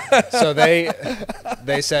 so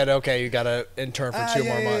they said, okay, you got to intern for 2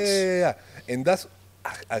 more months. Yeah. And that's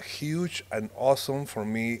a huge and awesome for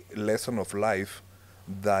me lesson of life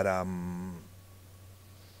that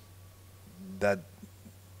that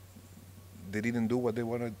they didn't do what they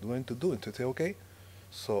wanted to do, and to say okay.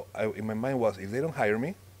 So in my mind was, if they don't hire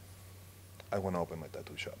me, I want to open my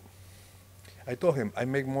tattoo shop. I told him I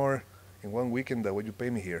make more in 1 weekend than what you pay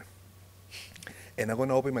me here, and I'm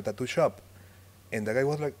gonna open my tattoo shop. And the guy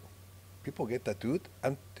was like, people get tattooed?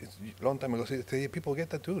 And it's a long time ago, he said, yeah, people get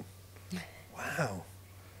tattooed. Wow.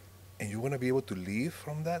 And you want to be able to live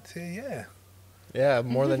from that? Say, yeah. Yeah,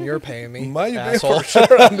 more than you're paying me, Man, you pay asshole. for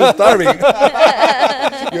sure. I'm just starving.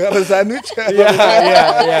 You have a sandwich?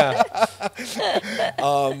 Yeah.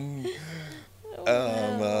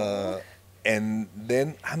 And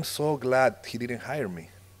then I'm so glad he didn't hire me.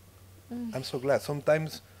 I'm so glad.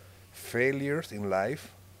 Sometimes failures in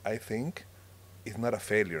life, I think, is not a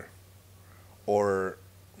failure. Or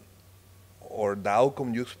the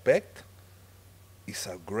outcome you expect is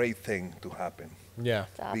a great thing to happen. Yeah.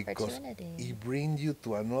 It's Because opportunity. it brings you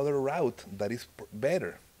to another route that is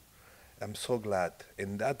better. I'm so glad.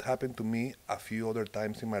 And that happened to me a few other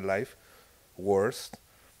times in my life, worse,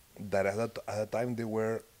 that at that time they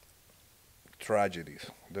were tragedies.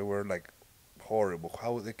 They were like horrible.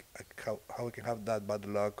 How I can have that bad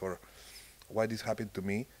luck, or why this happened to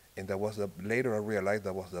me? And that was later I realized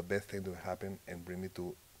that was the best thing to happen and bring me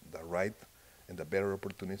to the right and the better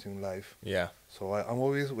opportunities in life. Yeah. So I'm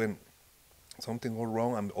always, when something goes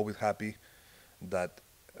wrong, I'm always happy that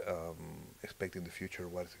expecting the future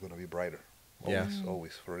what's going to be brighter. Yeah. Always,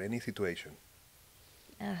 always, for any situation.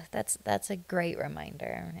 That's a great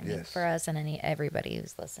reminder. I mean, Yes. for us and everybody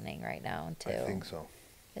who's listening right now too. I think so.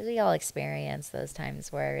 'Cause we all experience those times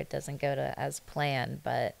where it doesn't go as planned,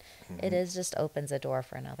 but it is just opens a door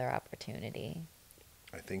for another opportunity.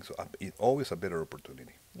 I think so. It's always a better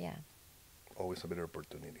opportunity. Yeah. Always a better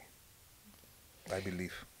opportunity. I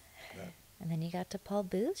believe that. And then you got to Paul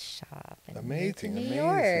Booth's shop and moved to Amazing, New amazing.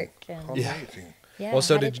 York. And Amazing. yeah. Well,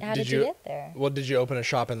 so how did you get there? Well, did you open a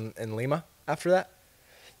shop in Lima after that?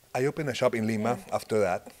 I opened a shop in Lima after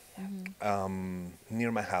that,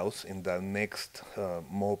 near my house in the next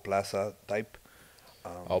mall plaza type.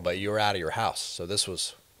 Oh, but you were out of your house, so this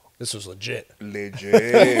was legit.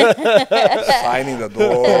 Legit. Signing the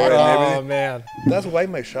door and Oh everything. man. That's why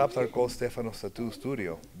my shops are called Stefano's Tattoo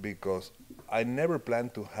Studio, because I never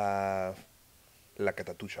planned to have like a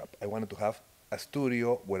tattoo shop. I wanted to have a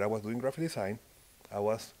studio where I was doing graphic design, I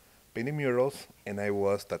was painting murals, and I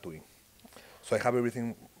was tattooing. So I have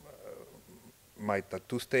everything, my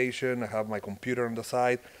tattoo station, I have my computer on the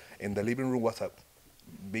side, and the living room was a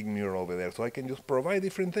big mural over there. So I can just provide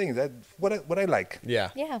different things. That's what I like. Yeah.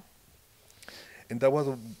 Yeah. And that was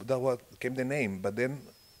came the name. But then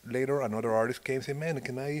later another artist came and said, man,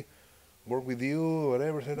 can I work with you or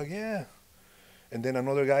whatever? I said, like, yeah. And then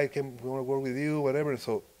another guy came, we want to work with you, whatever.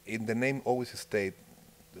 So in the name always stayed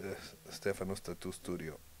Stefano's Tattoo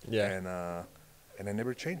Studio. Yeah. And I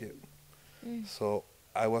never changed it. So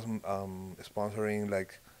I was sponsoring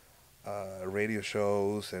like radio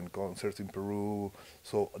shows and concerts in Peru.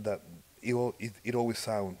 So that it always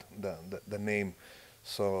sound the name.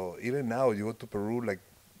 So even now you go to Peru, like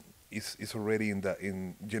it's already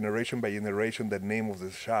in generation by generation the name of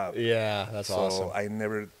the shop. Yeah, that's so awesome. I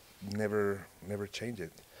never change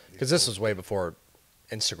it. Because this was way before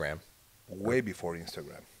Instagram. Way before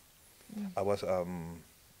Instagram. I was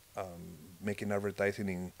making advertising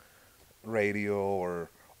in radio or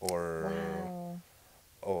Wow.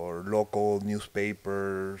 or local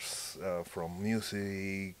newspapers from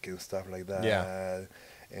music and stuff like that. Yeah.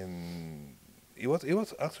 And it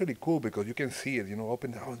was actually cool because you can see it.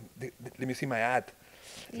 Open. Oh, let me see my ad.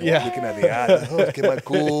 Yeah. Looking at the ad, oh, it came out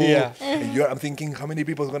cool. Yeah. And I'm thinking, how many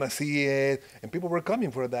people is gonna see it? And people were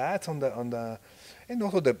coming for the ads on the, and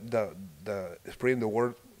also the spreading the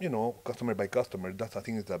word, customer by customer. That's, I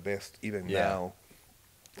think, is the best even Yeah. now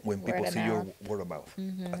when people Word of see your mouth. word of mouth.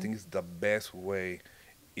 I think it's the best way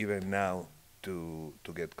even now to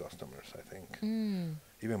get customers. I think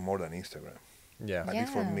even more than Instagram. Yeah. At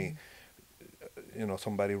least for Yeah. me,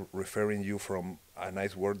 somebody referring you from a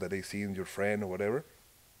nice word that they see in your friend or whatever.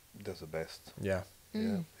 That's the best. Yeah.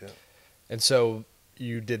 Yeah, yeah. And so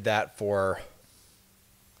you did that for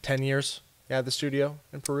 10 years at the studio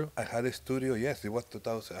in Peru? I had a studio. Yes, it was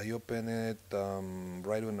 2000. I opened it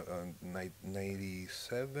right when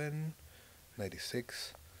 97,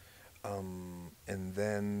 96, and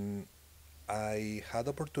then I had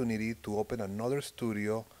opportunity to open another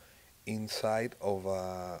studio inside of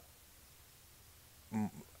I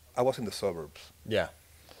was in the suburbs. Yeah.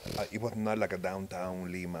 It was not like a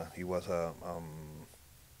downtown Lima. It was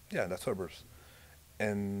yeah, the suburbs.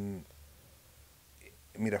 And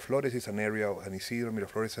Miraflores is an area, San Isidro,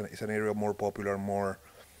 Miraflores is an area more popular, more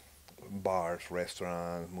bars,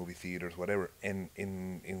 restaurants, movie theaters, whatever. And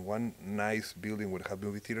in one nice building where they have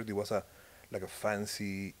movie theaters, there was like a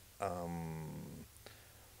fancy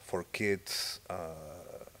for kids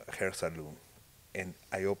hair salon. And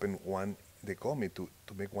I opened one. They called me to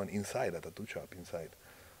make one inside, a tattoo shop inside.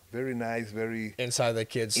 Very nice, very Inside the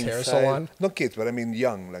kids' hair inside. salon? Not kids, but I mean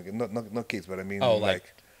young, like not kids, but I mean Oh,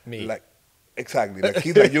 like me. like exactly, like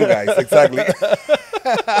kids like you guys, exactly.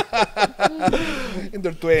 In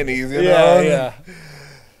their 20s, you know. Yeah.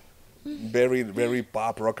 Very, very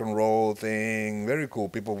pop rock and roll thing. Very cool.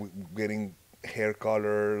 People getting hair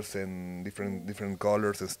colors and different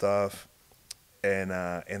colors and stuff. And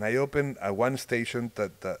I opened a one station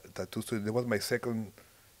tattoo studio. It was my second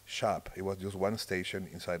shop. It was just one station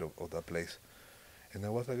inside of that place. And I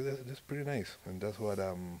was like, that's pretty nice. And that's what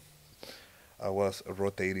I was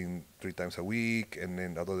rotating 3 times a week, and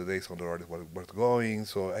then other days other artists were going.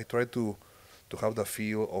 So I tried to have the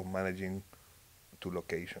feel of managing 2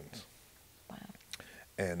 locations. Wow.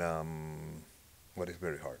 And what is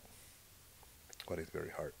very hard. What is very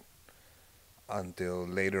hard. Until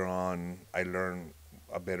later on, I learned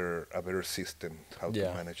a better system how to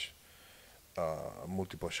Yeah. manage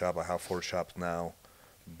multiple shops. I have 4 shops now,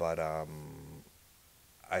 but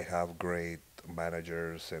I have great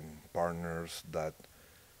managers and partners that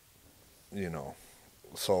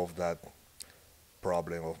solve that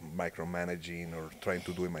problem of micromanaging or trying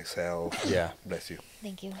to do it myself. Yeah. Bless you.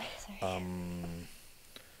 Thank you. Sorry.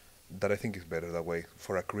 That I think is better that way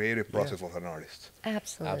for a creative process of an artist.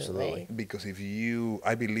 Absolutely. Absolutely. Because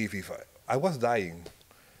I believe if I was dying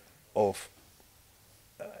of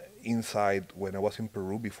inside when I was in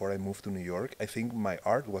Peru before I moved to New York, I think my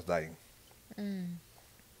art was dying.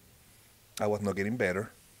 I was not getting better.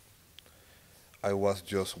 I was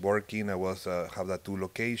just working. I was have the 2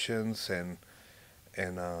 locations, and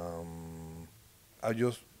I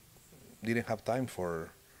just didn't have time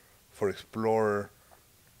for explore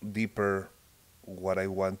deeper what I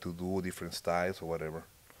want to do, different styles or whatever.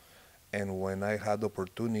 And when I had the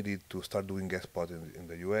opportunity to start doing guest spots in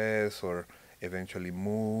the U.S. or eventually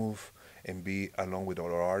move and be along with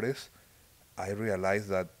other artists, I realized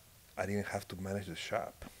that I didn't have to manage the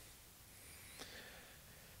shop.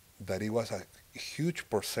 That it was a huge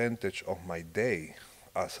percentage of my day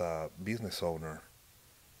as a business owner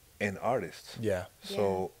and artist. Yeah.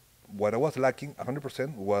 So what I was lacking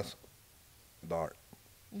 100% was the art.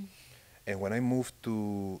 And when I moved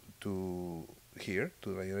to here,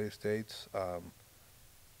 to the United States,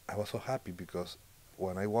 I was so happy because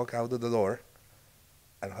when I walk out of the door,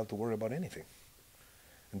 I don't have to worry about anything.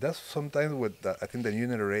 And that's sometimes with I think the new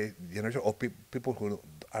generation of people who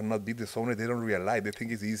are not business owners, they don't realize. They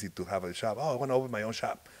think it's easy to have a shop. Oh, I want to open my own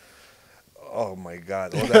shop. Oh my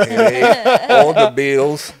God, all the headache, all the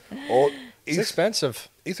bills, It's expensive.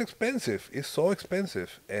 It's expensive. It's so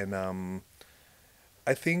expensive, and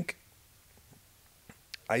I think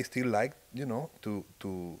I still like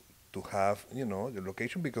to have the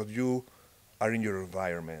location because you are in your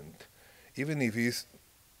environment, even if it's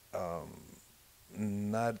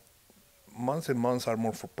not months and months are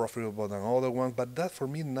more profitable than other ones. But that for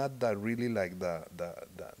me not that really like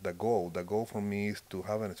the goal. The goal for me is to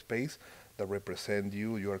have a space that represent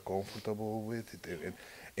you. You are comfortable with it,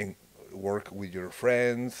 and work with your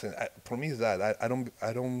friends. And for me, is that I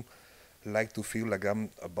don't like to feel like I'm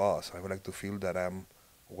a boss. I would like to feel that I'm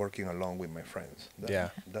working along with my friends. Yeah,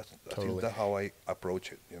 I think totally. that's how I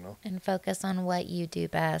approach it, you know? And focus on what you do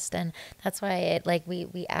best. And that's why it like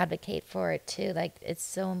we advocate for it too. Like it's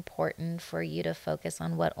so important for you to focus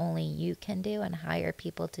on what only you can do and hire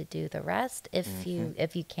people to do the rest if you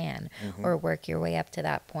can, or work your way up to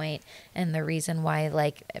that point. And the reason why,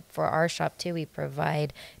 like for our shop too, we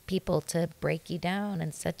provide people to break you down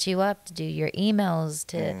and set you up to do your emails,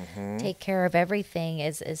 to take care of everything,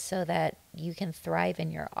 is so that you can thrive in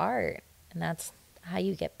your art. And that's how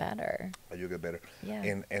you get better. You get better. Yeah.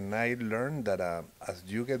 And I learned that as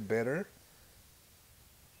you get better,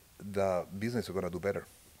 the business is gonna do better.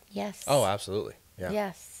 Yes. Oh, absolutely. Yeah.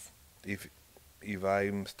 Yes. If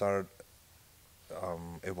I start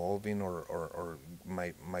evolving, or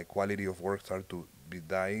my quality of work start to be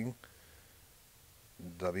dying,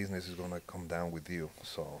 the business is gonna come down with you.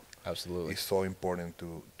 So Absolutely. it's so important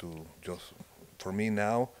to just, for me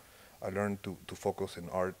now, I learned to focus in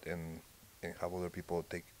art and have other people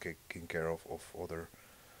taking care of other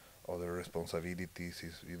responsibilities.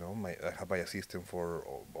 Is, you know, I have my assistant for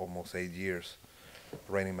almost 8 years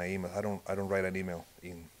writing my emails. I don't write an email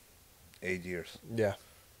in 8 years. Yeah.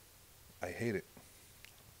 I hate it.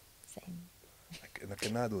 Same. I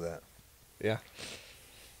cannot do that. Yeah.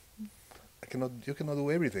 You cannot do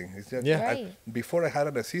everything. It's just, Yeah. Right. before I had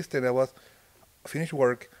an assistant, I was finish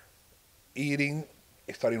work, eating,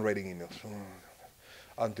 starting writing emails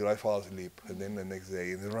until I fall asleep, and then the next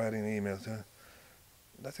day and then writing emails.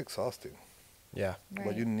 That's exhausting. Yeah.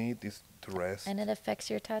 What you need is to rest. And it affects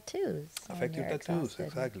your tattoos. when Affect your you're tattoos.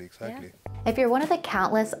 exhausted. Exactly. If you're one of the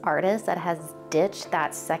countless artists that has ditched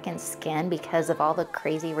that second skin because of all the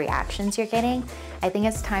crazy reactions you're getting, I think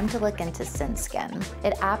it's time to look into Sin Skin.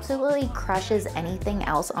 It absolutely crushes anything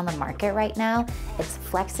else on the market right now. It's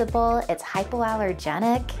flexible, it's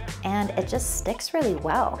hypoallergenic, and it just sticks really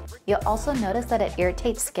well. You'll also notice that it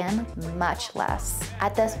irritates skin much less.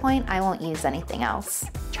 At this point, I won't use anything else.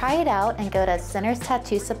 Try it out and go to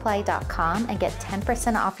sinnerstattoosupply.com and get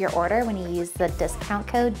 10% off your order when you use the discount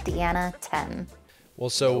code Deanna10. Well, No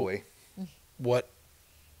so way. what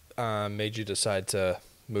made you decide to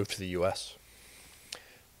move to the U.S.?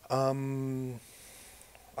 I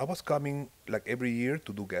was coming like every year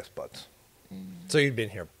to do guest spots. So you'd been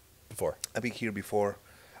here before. I've been here before.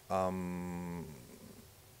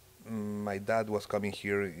 My dad was coming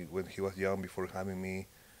here when he was young before having me.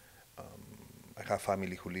 I have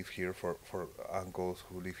family who live here, for uncles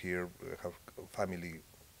who live here. I have family,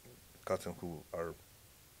 cousins who are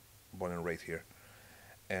born and raised here.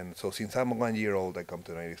 And so since I'm 1 year old, I come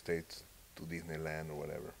to the United States, to Disneyland or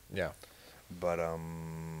whatever. Yeah. But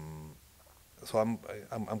so I'm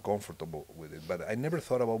comfortable with it. But I never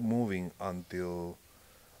thought about moving until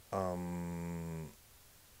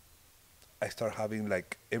I start having,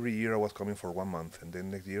 like, every year I was coming for 1 month, and then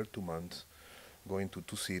next year 2 months, going to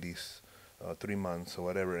 2 cities, 3 months or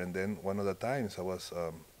whatever. And then one of the times I was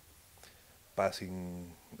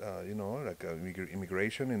passing, like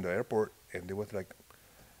immigration in the airport, and they was like,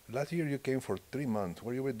 last year you came for 3 months.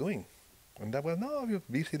 What you were doing? And that was, no, I was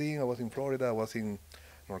visiting. I was in Florida. I was in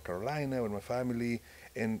North Carolina with my family.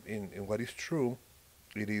 And what is true,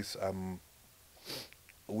 it is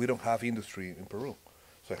we don't have industry in Peru.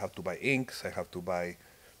 So I have to buy inks. I have to buy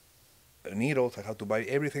needles. I have to buy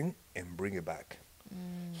everything and bring it back.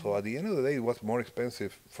 So at the end of the day, it was more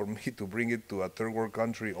expensive for me to bring it to a third world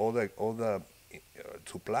country, all the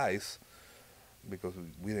supplies, because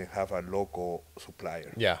we didn't have a local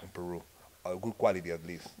supplier Yeah. in Peru, a good quality at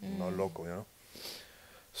least, not local, you know.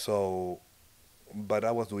 So, but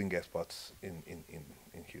I was doing guest spots in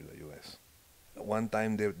here, the U.S. One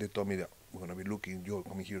time they told me that we're gonna be looking, you're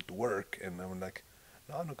coming here to work, and I'm like,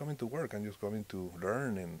 no, I'm not coming to work. I'm just coming to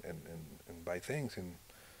learn and buy things, and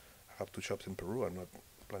I have 2 shops in Peru. I'm not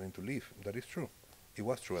planning to leave. That is true. It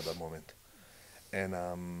was true at that moment. And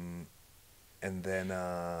then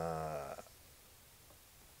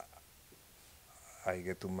I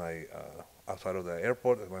get to my outside of the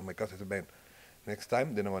airport, and my cousin said, "Man, next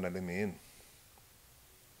time they don't want to let me in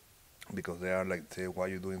because they are like, say, why are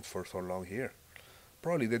you doing for so long here?"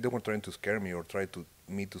 Probably they were trying to scare me or try to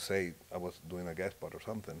me to say I was doing a guest spot or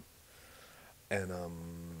something.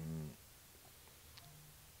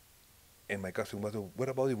 And my cousin was, "What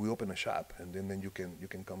about if we open a shop and then you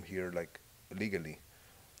can come here like legally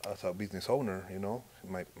as a business owner?" You know,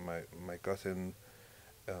 my cousin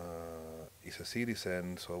is a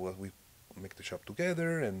citizen, so we make the shop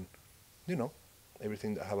together, and you know,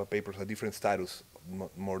 everything that have a papers, a different status,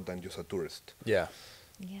 more than just a tourist. Yeah.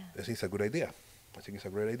 Yeah. I think it's a good idea. I think it's a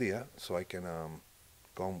great idea, so I can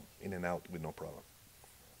come in and out with no problem.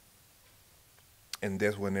 And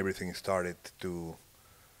that's when everything started to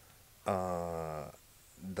uh,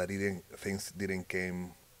 that things didn't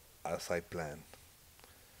came as I planned.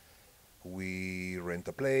 We rent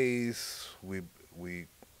a place. We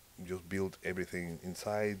just built everything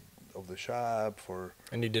inside of the shop. For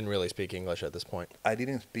And you didn't really speak English at this point. I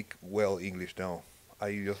didn't speak well English. No,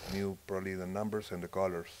 I just knew probably the numbers and the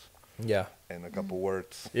colors Yeah. and a couple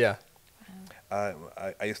words. Yeah.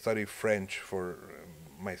 I studied French for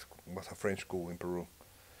was a French school in Peru,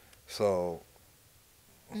 so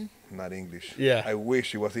not English. Yeah. I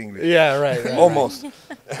wish it was English. Yeah. Right. Right. Almost.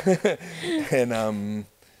 And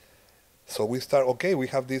so we start. Okay, we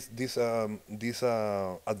have this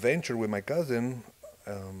adventure with my cousin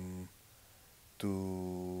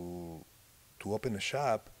to open a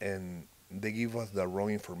shop, and they give us the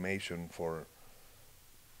wrong information for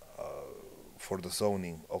the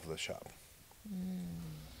zoning of the shop.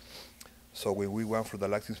 So when we went for the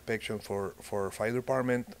last inspection for fire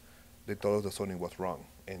department, they told us the zoning was wrong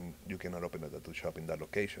and you cannot open a tattoo shop in that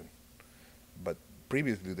location. But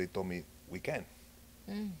previously they told me we can.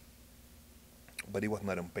 But it was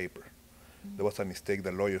not on paper. There was a mistake.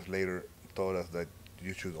 The lawyers later told us that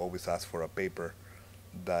you should always ask for a paper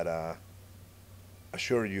that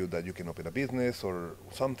assure you that you can open a business or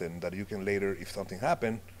something that you can later, if something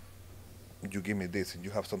happened, you give me this and you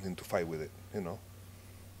have something to fight with it, you know.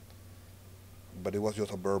 But it was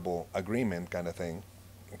just a verbal agreement kind of thing.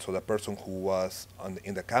 So the person who was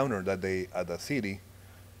in the counter that day at the city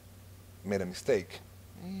made a mistake,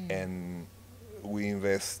 and we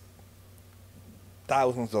invest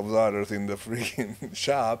thousands of dollars in the freaking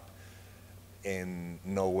shop and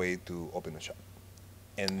no way to open a shop.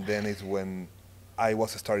 And then it's when I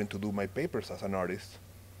was starting to do my papers as an artist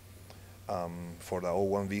for the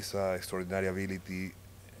O1 visa, extraordinary ability,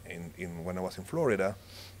 in when I was in Florida,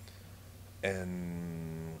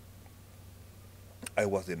 and I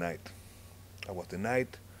was denied. I was denied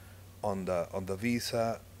on the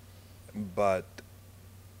visa, but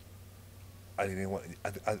I didn't want.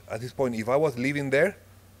 At this point, if I was living there,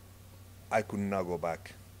 I could not go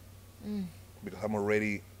back because I'm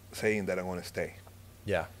already saying that I want to stay.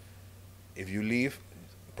 Yeah. If you leave,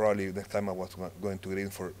 probably next time I was going to get in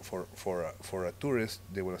for a tourist,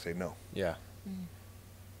 they would say no. Yeah.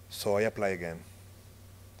 So I apply again.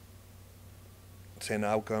 Same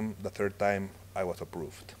outcome. The third time, I was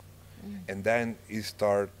approved, and then it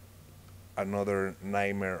start another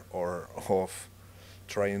nightmare of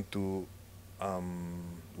trying to,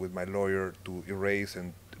 with my lawyer, to erase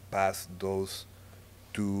and pass those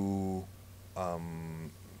two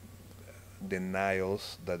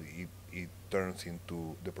denials that it turns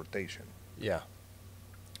into deportation. Yeah.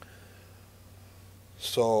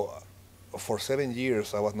 So for 7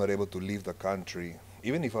 years, I was not able to leave the country.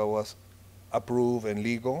 Even if I was approved and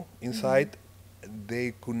legal inside,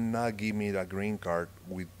 they could not give me the green card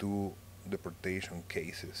with two deportation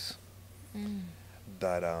cases.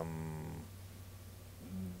 That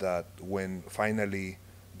that when finally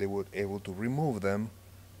they were able to remove them,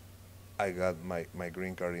 I got my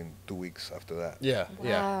green card in 2 weeks after that. Yeah.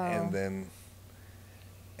 Yeah. Wow.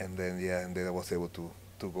 And then I was able to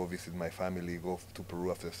go visit my family, go to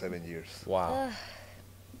Peru after 7 years. Wow.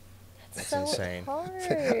 That's That's so insane. hard.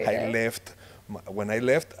 I left. When I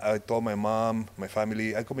left, I told my mom, my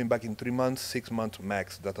family, I'm coming back in 3 months, 6 months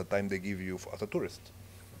max. That's the time they give you as a tourist.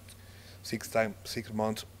 6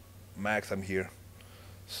 months max, I'm here.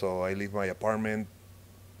 So I leave my apartment,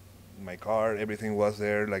 my car, everything was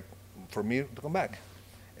there, like for me to come back.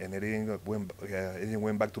 And I didn't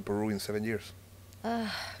went back to Peru in 7 years.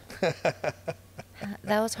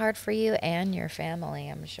 That was hard for you and your family,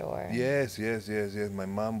 I'm sure. Yes. My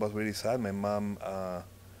mom was really sad. My mom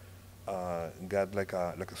got like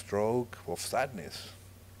a stroke of sadness.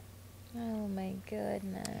 Oh my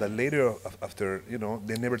goodness. That later, after,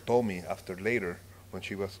 they never told me after later when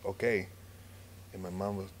she was okay. And my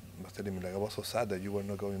mom was telling me, like, I was so sad that you were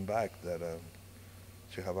not going back, that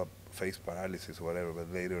she had a face paralysis or whatever.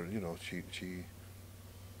 But later,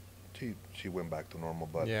 she went back to normal.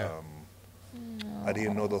 But Yeah. I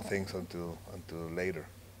didn't know those things until later.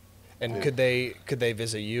 And could they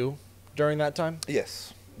visit you during that time?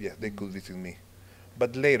 Yes, they could visit me,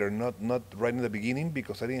 but later, not right in the beginning,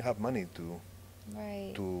 because I didn't have money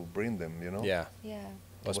Right. to bring them. Yeah. Yeah.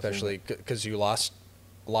 Well, especially because you lost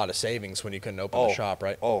a lot of savings when you couldn't open the shop,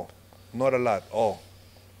 right? Oh, not a lot.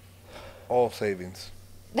 All savings.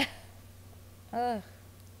 Ugh.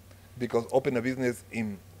 Because open a business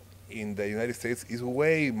in the United States is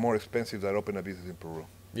way more expensive than open a business in Peru.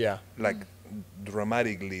 Yeah. Like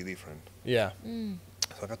dramatically different. Yeah.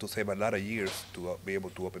 So I got to save a lot of years to be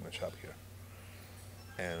able to open a shop here.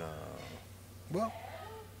 And well,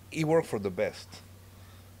 it worked for the best.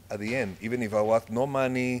 at the end. Even if I was no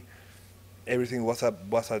money, everything was the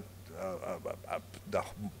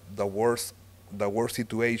the worst the worst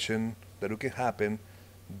situation that could happen.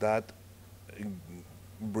 That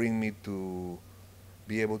bring me to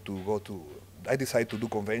be able to go to. I decided to do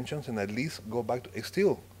conventions and at least go back to.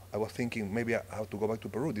 Still, I was thinking maybe I have to go back to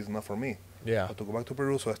Peru. This is not for me. Yeah. I have to go back to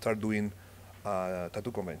Peru, so I started doing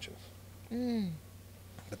tattoo conventions.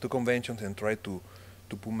 Tattoo conventions and try to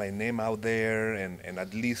put my name out there and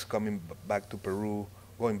at least back to Peru,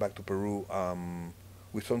 going back to Peru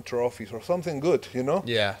with some trophies or something good, you know?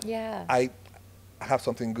 Yeah. Yeah. I have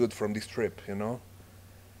something good from this trip, you know?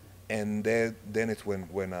 And then it's when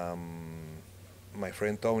my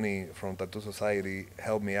friend Tony from Tattoo Society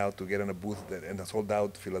helped me out to get on a booth in a sold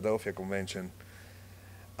out Philadelphia convention.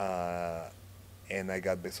 And I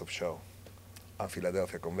got Best of Show on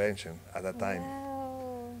Philadelphia convention at that time.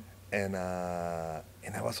 Wow. And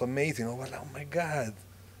I was amazing. I was like, oh my God,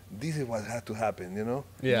 this is what had to happen, you know?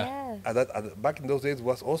 Yeah. Back in those days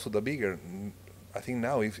was also the bigger. I think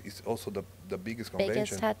now it's also the biggest convention.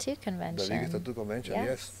 Biggest tattoo convention. The biggest tattoo convention,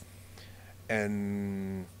 yes.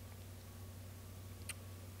 And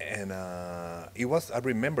it was. I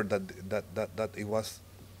remember that it was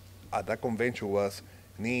at that convention was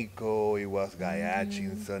Nico, it was Guy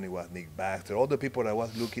Atchison, it was Nick Baxter, all the people that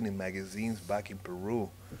was looking in magazines back in Peru.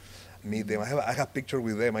 Meet them. I have pictures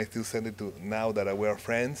with them. I still send it to now that we are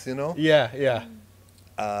friends, you know. Yeah. Yeah.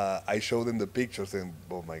 I show them the pictures and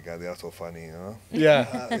oh my God, they are so funny, you know.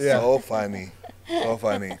 Yeah. Yeah. So funny, so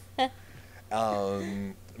funny.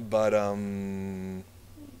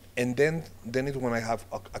 And then it's when I have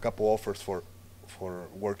a couple offers for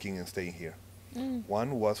working and staying here.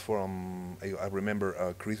 One was from I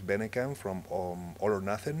remember Chris Benecamp from All or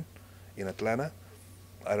Nothing in Atlanta.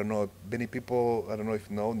 I don't know many people. I don't know if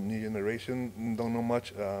new generation don't know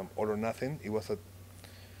much. All or Nothing. It was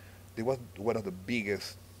one of the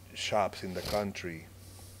biggest shops in the country.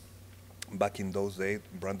 Back in those days,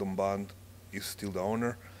 Brandon Bond is still the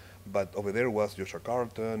owner, but over there was Joshua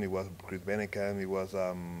Carlton. It was Chris Benecamp. It was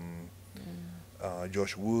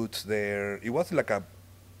Josh Woods there. It was like a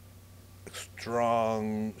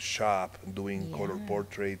strong shop doing color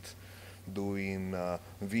portraits, doing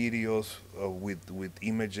videos with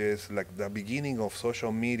images, like the beginning of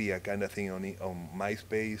social media kind of thing on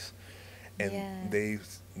MySpace. And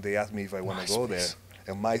they asked me if I want to go there.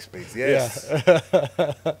 And MySpace, yes.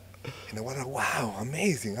 Yeah. And I was like, wow,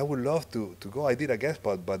 amazing. I would love to go. I did a guest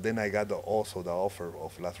spot, but then I got also the offer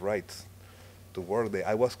of Last Rites to work there.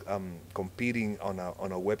 I was competing on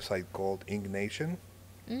a website called Ink Nation.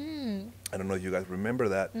 I don't know if you guys remember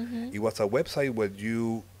that. It was a website where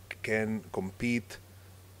you can compete.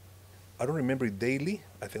 I don't remember it daily.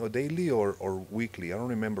 I think daily or weekly. I don't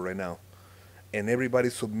remember right now. And everybody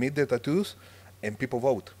submit their tattoos, and people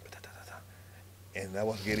vote. And I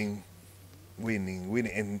was winning,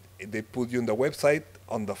 and they put you on the website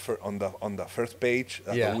on the first page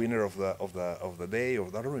as the winner of the day, or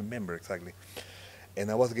I don't remember exactly. And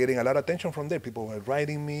I was getting a lot of attention from there. People were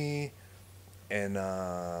writing me, and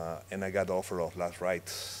I got the offer of Last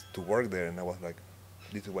Rites to work there, and I was like,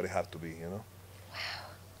 this is what it has to be, you know. Wow.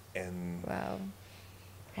 And Wow.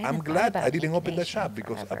 I'm glad I didn't open the shop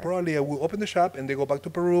because I will open the shop and they go back to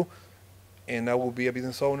Peru, and I will be a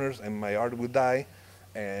business owner and my art will die,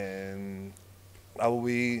 and I will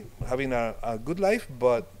be having a good life,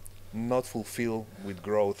 but not fulfilled with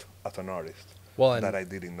growth as an artist. Well, and that I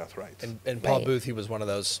did in Last Rites. And Paul Booth, he was one of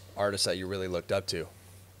those artists that you really looked up to,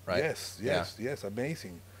 right? Yes,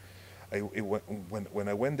 amazing. When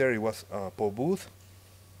I went there, it was Paul Booth,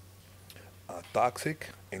 Toxic,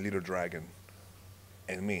 and Little Dragon,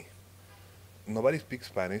 and me. Nobody speaks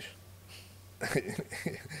Spanish,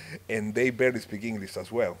 and they barely speak English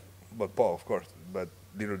as well. But Paul, of course. But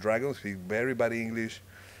Little Dragon speaks very bad English.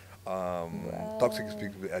 Toxic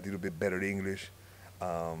speaks a little bit better English.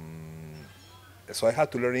 So I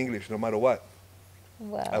had to learn English no matter what.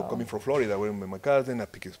 Wow. I'm coming from Florida. I went with my cousin. I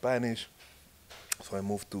speak Spanish. So I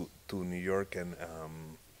moved to New York, and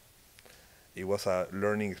it was a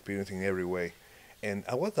learning experience in every way. And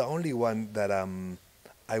I was the only one that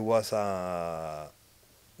I was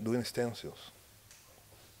doing stencils.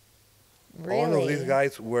 Really? All of these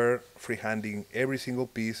guys were freehanding every single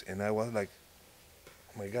piece, and I was like,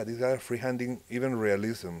 oh my God, these guys are freehanding even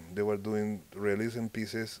realism. They were doing realism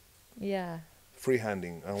pieces, Yeah.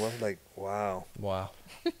 freehanding. I was like, wow. Wow.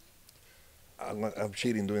 I'm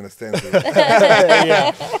cheating doing a stencil.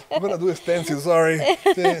 I'm going to do a stencil, sorry.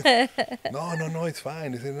 No, it's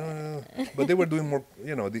fine. They said, no. But they were doing more,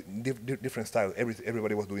 different styles.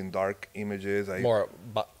 Everybody was doing dark images. More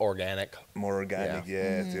organic. More organic,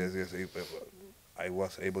 yes. I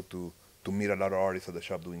was able to meet a lot of artists at the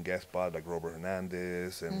shop doing guest spot like Robert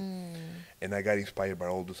Hernandez, and I got inspired by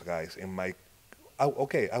all those guys. And I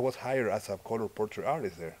was hired as a color portrait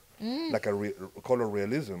artist there, like a color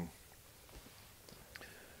realism,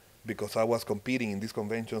 because I was competing in these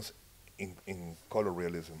conventions in color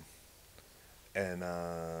realism. And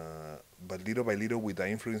but little by little, with the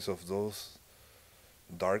influence of those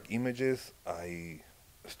dark images, I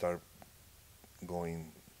start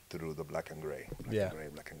going through the black and gray, black Yeah. and gray,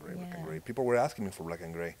 black and gray, black and Yeah. gray. People were asking me for black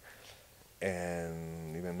and gray,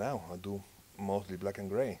 and even now I do mostly black and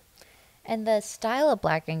gray. And the style of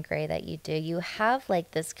black and gray that you do, you have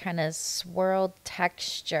like this kind of swirled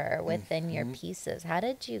texture within your pieces. How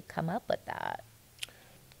did you come up with that?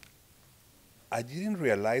 I didn't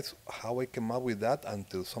realize how I came up with that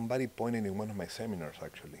until somebody pointed in one of my seminars,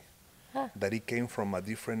 actually. Huh. That it came from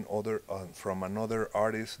from another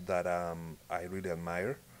artist that I really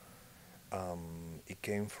admire. It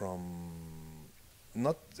came from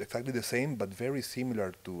not exactly the same, but very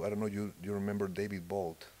similar to, I don't know, you remember David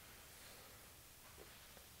Bolt.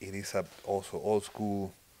 It is a also old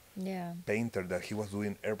school Yeah. painter that he was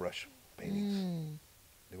doing airbrush paintings.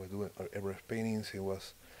 They were doing airbrush paintings. He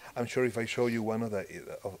was. I'm sure if I show you one of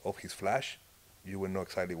his flash, you will know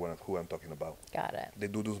exactly who I'm talking about. Got it. They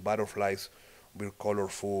do those butterflies with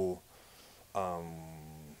colorful,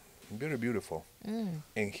 very beautiful.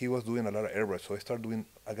 And he was doing a lot of airbrush. So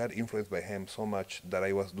I got influenced by him so much that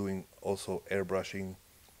I was doing also airbrushing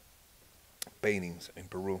paintings in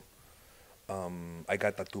Peru. I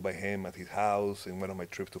got tattooed by him at his house in one of my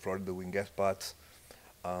trips to Florida doing guest spots.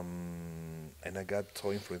 And I got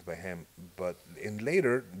so influenced by him. And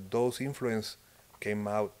later, those influence came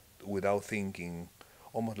out without thinking,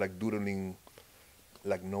 almost like doodling,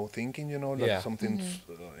 like no thinking, like Yeah. something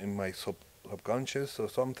in my subconscious or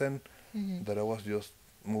something, that I was just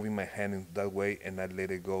moving my hand in that way, and I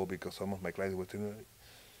let it go because some of my clients were telling me,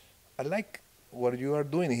 I like what you are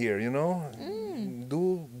doing here,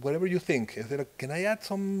 do whatever you think. I said, can I add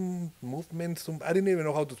some movements? I didn't even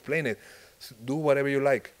know how to explain it. Do whatever you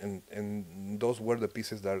like. And those were the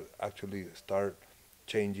pieces that actually start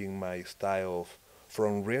changing my style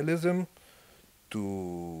from realism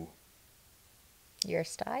to Your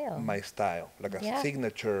style. my style, like a Yeah.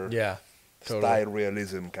 signature Yeah. Totally. style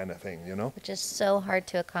realism kind of thing, Which is so hard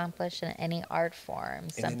to accomplish in any art form.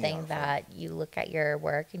 In any Something art form. that you look at your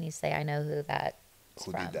work and you say, I know who that's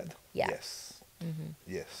Who from. did that? Yeah. Yes.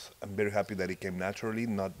 Yes. I'm very happy that it came naturally,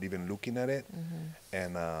 not even looking at it.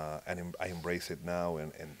 And I embrace it now.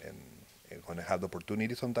 And when I have the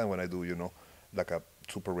opportunity, sometimes when I do, like a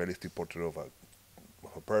super realistic portrait of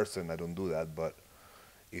a person, I don't do that. But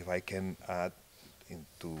if I can add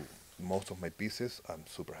into most of my pieces, I'm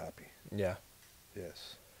super happy. Yeah.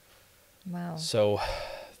 Yes. Wow. So,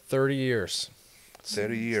 30 years.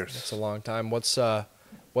 30 years. That's a long time.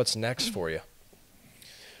 What's next for you?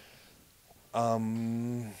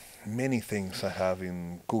 Many things I have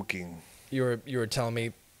in cooking. You were telling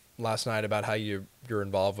me last night about how you're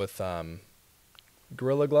involved with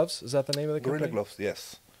Gorilla Gloves. Is that the name of the company? Gorilla Gloves,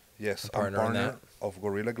 yes. Yes, A partner I'm in partner that? of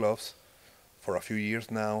Gorilla Gloves for a few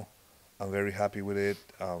years now. I'm very happy with it.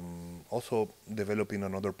 Also developing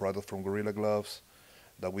another product from Gorilla Gloves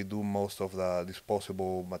that we do most of the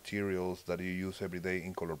disposable materials that you use every day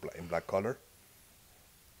in black color.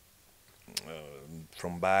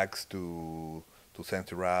 From bags to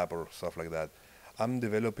Scentsy wrap or stuff like that. I'm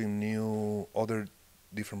developing other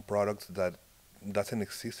different products that doesn't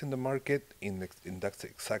exist in the market in that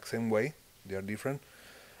exact same way. They are different.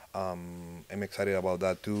 I'm excited about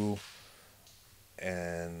that too,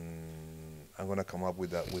 and I'm gonna come up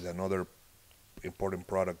with another important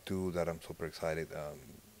product too that I'm super excited.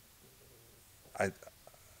 I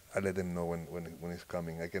let them know when it's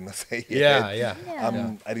coming. I cannot say it Yeah, yet. yeah.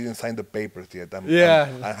 Yeah. I didn't sign the papers yet. I'm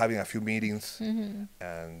having a few meetings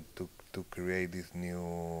and to create this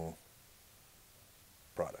new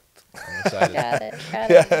product. I'm excited. Got it.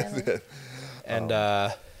 Got it. Got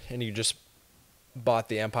it. And you just bought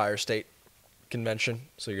the Empire State Convention,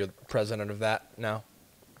 so you're the president of that now.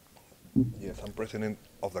 Yes, I'm president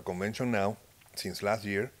of the convention now since last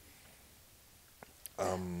year.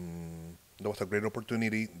 There was a great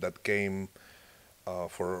opportunity that came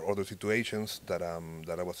for other situations that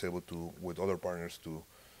I was able to, with other partners, to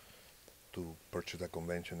purchase the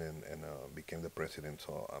convention and became the president.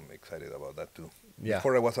 So I'm excited about that too. Yeah.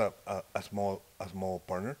 Before I was a small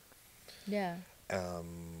partner, Yeah.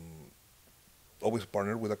 always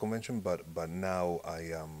partnered with a convention, but now I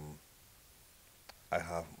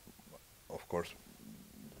have, of course,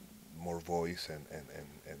 more voice and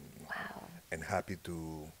Wow. and happy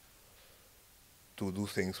to to do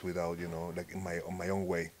things without, like in on my own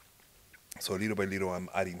way. So little by little, I'm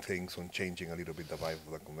adding things and changing a little bit the vibe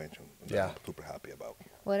of the convention. That Yeah. I'm super happy about.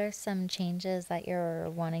 What are some changes that you're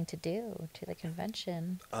wanting to do to the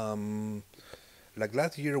convention? Like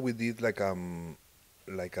last year, we did like um,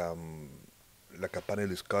 like a panel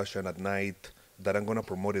discussion at night that I'm gonna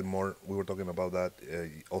promote it more. We were talking about that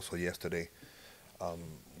also yesterday,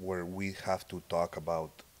 where we have to talk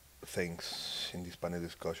about things in this panel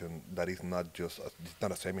discussion that is not just it's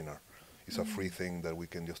not a seminar. It's a free thing that we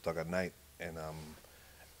can just talk at night and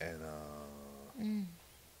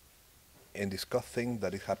and discuss things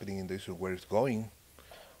that is happening in the issue, where it's going,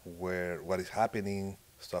 where what is happening,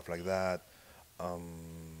 stuff like that.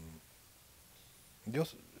 Um,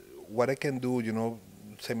 just what I can do,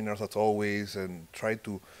 seminars as always, and try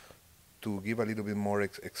to give a little bit more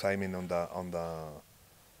excitement on the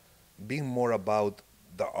being more about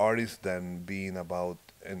the artist than being about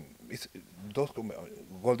and it's those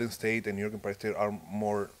Golden State and New York Empire State are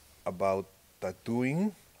more about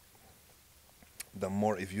tattooing. The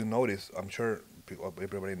more, if you notice, I'm sure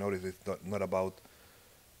everybody notices it's not about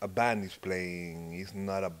a band is playing. It's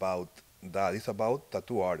not about that. It's about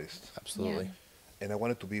tattoo artists. Absolutely. And I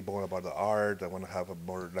want it to be more about the art. I want to have a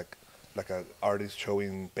more like a artist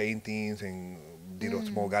showing paintings and little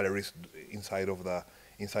small galleries inside of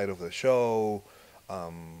the show.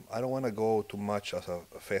 I don't want to go too much as a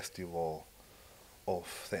festival of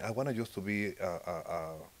thing. I want it just to be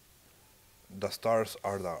the stars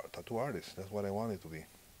are the tattoo artists. That's what I want it to be.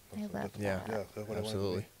 I love That's, Yeah. yeah, that's what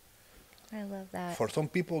Absolutely. I love I want that. it to be. For some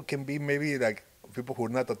people, it can be maybe like people who are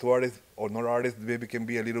not tattoo artists or not artists. Maybe can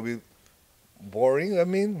be a little bit boring. I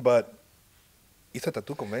mean, but it's a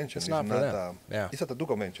tattoo convention. It's not for them. Yeah. It's a tattoo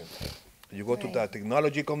convention. You go to the Right.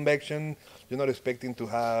 technology convention. You're not expecting to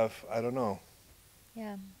have I don't know.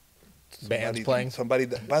 Yeah. Bands playing.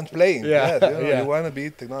 Bands playing. Yeah, Yes, yeah. you want to be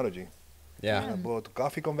technology. Yeah. But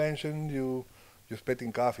coffee convention, you're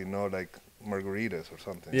expecting coffee, not like margaritas or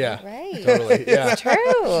something. Yeah. Right. Totally. Yeah.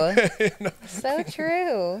 True. So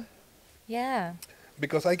true. Yeah.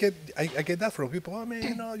 Because I get that from people. Oh man,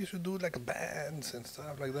 you should do like bands and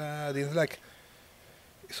stuff like that. It's like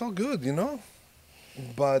it's all good,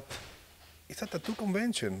 but it's a tattoo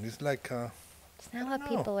convention. It's like It's not I what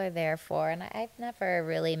don't know. people are there for. And I've never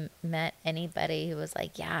really met anybody who was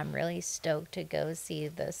like, yeah, I'm really stoked to go see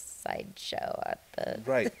this sideshow at the.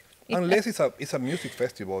 right. Unless it's a music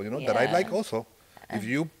festival, that I like Yeah. also. If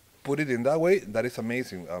you put it in that way, that is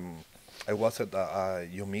amazing. I was at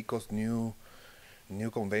Yomiko's new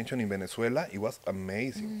convention in Venezuela. It was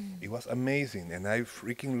amazing. It was amazing, and I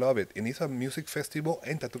freaking love it. And it's a music festival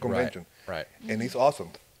and tattoo convention, Right. and it's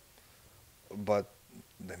awesome. But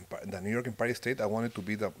the New York Empire State, I want it to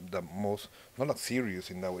be the most not like serious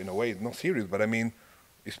in a way, not serious, but I mean,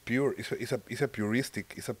 it's pure. It's a puristic.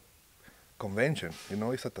 It's a convention.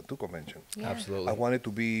 It's a tattoo convention. Yeah. Absolutely. I want it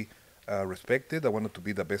to be respected. I want it to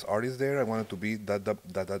be the best artist there. I want it to be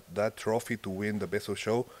that trophy to win the best of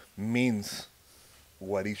show means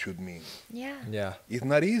what it should mean. Yeah. Yeah. It's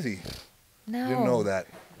not easy. No. You know that.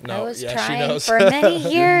 I No. was Yeah, she trying knows. for many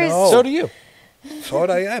years. know. So do you. So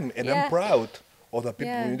I am, and Yeah. I'm proud of the people.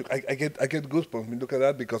 Yeah. When you look, I get goosebumps when you look at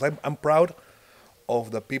that because I'm proud of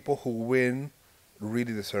the people who win.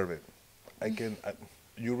 Really deserve it.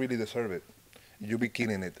 You really deserve it. You be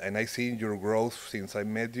killing it, and I see your growth since I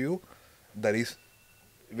met you. That is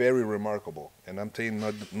very remarkable, and I'm saying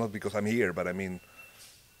not because I'm here, but I mean,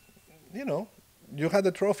 you had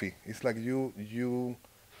the trophy. It's like you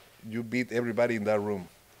beat everybody in that room,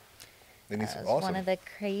 and it's That was awesome. one of the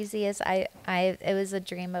craziest. It was a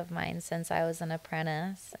dream of mine since I was an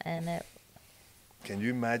apprentice, and Can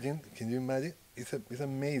you imagine? It's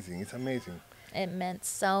amazing. It's amazing. it meant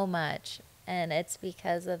so much, and it's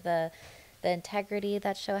because of the integrity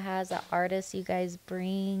that show has, the artists you guys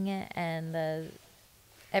bring, and the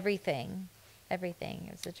everything.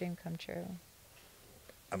 It's a dream come true.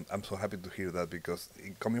 I'm so happy to hear that because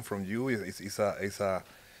coming from you is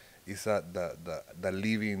the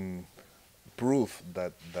living proof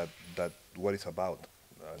that what it's about,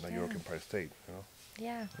 New York Yeah. Empire State.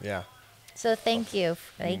 Yeah. Yeah. So thank you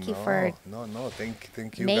for No. Thank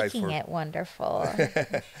you guys making for it wonderful.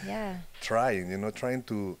 Yeah. trying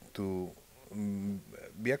to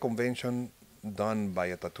be a convention done by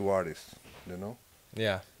a tattoo artist.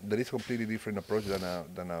 Yeah. There is a completely different approach than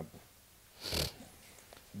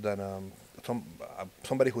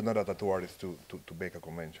somebody who's not a tattoo artist to make a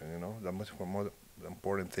convention. The most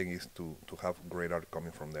important thing is to have great art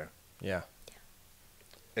coming from there. Yeah.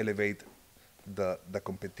 Elevate the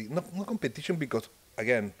competition, not competition, because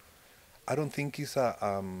again, I don't think it's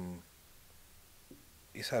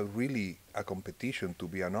it's a really a competition to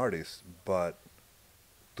be an artist, but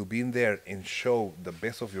to be in there and show the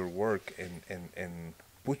best of your work and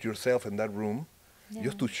put yourself in that room, Yeah.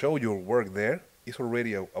 just to show your work there, is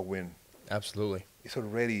already a win. Absolutely. It's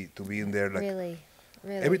already to be in there. Like Really,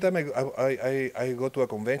 really. every time I go to a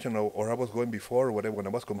convention, or I was going before, or whatever, when I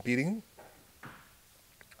was competing,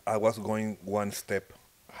 I was going one step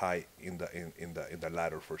high in the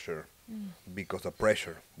ladder for sure, because the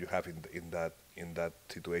pressure you have in that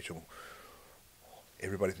situation.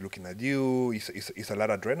 Everybody's looking at you. It's a lot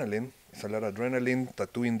of adrenaline. It's a lot of adrenaline.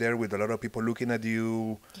 Tattooing there with a lot of people looking at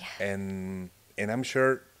you, Yeah. and I'm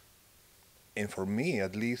sure, and for me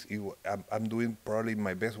at least, I'm doing probably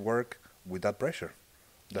my best work with that pressure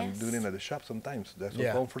that I'm doing Yes. it at the shop sometimes. That's so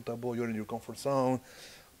Yeah. comfortable. You're in your comfort zone.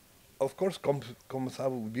 Of course, comes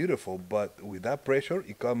out beautiful, but with that pressure,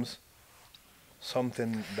 it comes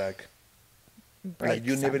something like Break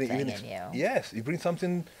you never something even in you. yes, it brings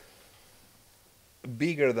something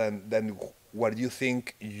bigger than what you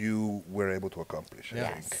think you were able to accomplish. I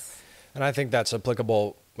think. Yes. And I think that's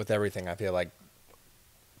applicable with everything. I feel like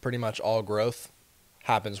pretty much all growth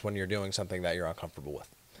happens when you're doing something that you're uncomfortable with.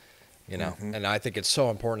 You know, and I think it's so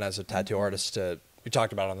important as a tattoo artist to, we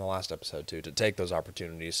talked about it on the last episode too, to take those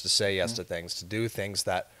opportunities, to say yes to things, to do things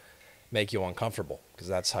that make you uncomfortable, because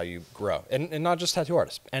that's how you grow. And not just tattoo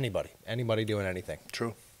artists, anybody doing anything.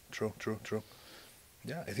 True.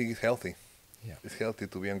 Yeah, I think it's healthy. Yeah. It's healthy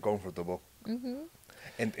to be uncomfortable.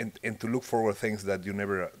 And to look forward things that you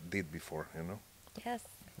never did before, you know, Yes.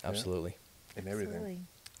 Absolutely. and everything. Absolutely.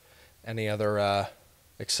 Any other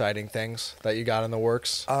exciting things that you got in the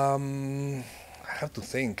works? I have to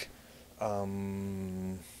think.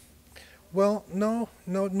 Well, no,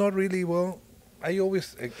 not really. Well, I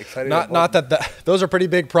always excited. Not that those are pretty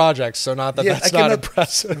big projects, so not that Yes, that's I not cannot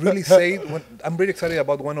impressive. really say. I'm really excited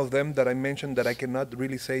about one of them that I mentioned that I cannot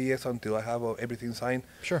really say yes until I have everything signed.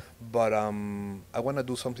 Sure. But I want to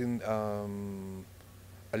do something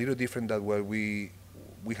a little different than what we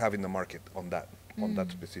have in the market on that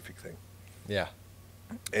specific thing. Yeah.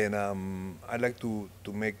 And I like to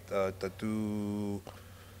make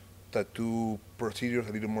tattoo procedures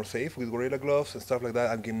a little more safe with Gorilla Gloves and stuff like that.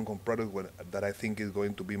 I'm giving a product that I think is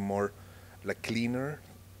going to be more like cleaner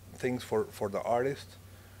things for the artist,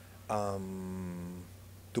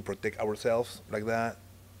 to protect ourselves like that,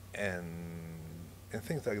 and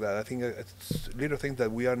things like that. I think it's little things that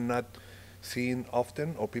we are not seeing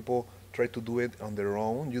often, or people try to do it on their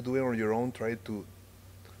own. You do it on your own, try to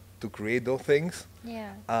create those things.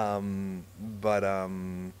 Yeah. But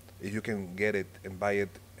if you can get it and buy it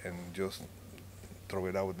and just throw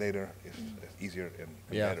it out later, it's easier and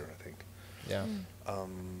Yeah. better, I think. Yeah.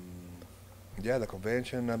 Yeah, the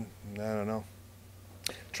convention. I don't know.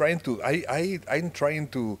 I'm trying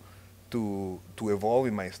to evolve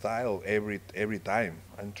in my style every time.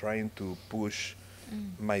 I'm trying to push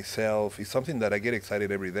myself. It's something that I get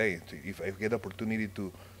excited every day. If I get opportunity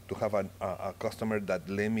to have a customer that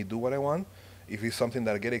let me do what I want, if it's something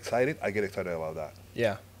that I get excited about that.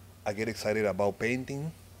 Yeah. I get excited about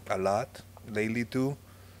painting a lot lately too.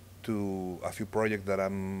 To a few projects that I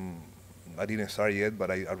didn't start yet,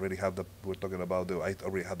 but I already have we're talking about I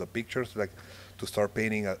already have the pictures, like to start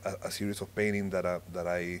painting a series of painting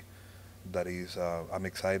I'm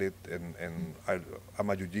excited, and I'm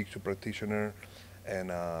a jiu-jitsu practitioner,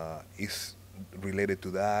 and it's related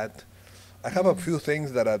to that. I have a few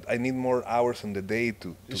things that I need more hours in the day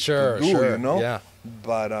to Sure, do, sure, you know? yeah.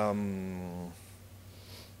 But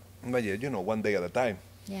yeah, you know, one day at a time.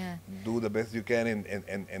 Yeah. Do the best you can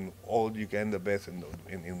and all you can the best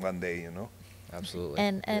in one day, you know? Absolutely.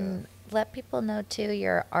 And let people know too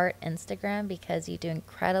your art Instagram, because you do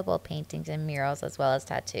incredible paintings and murals as well as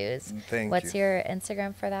tattoos. Thank What's you. your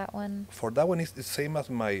Instagram for that one? For that one, it's the same as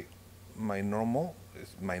my normal,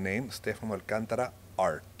 it's my name, Stefano Alcantara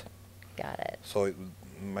Art. Got it. So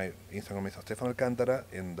my Instagram is Stefano Alcantara,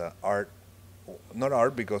 and the art, not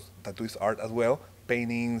art because tattoo is art as well,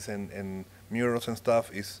 paintings and murals and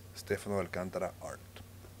stuff is Stefano Alcantara Art.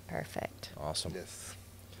 Perfect. Awesome. Yes.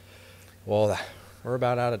 Well, we're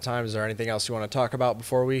about out of time. Is there anything else you want to talk about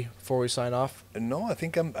before we sign off? No, I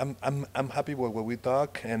think I'm happy with what we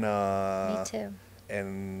talk, and Me too.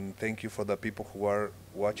 and thank you for the people who are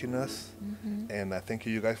watching us, and thank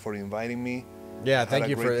you guys for inviting me. Yeah, Had thank a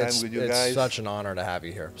you great for time it's, with you it's guys. such an honor to have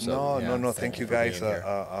you here. So, No. Thank you for guys. being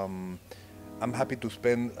here. I'm happy to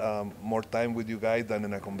spend more time with you guys than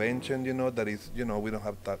in a convention. You know, that is, you know, we don't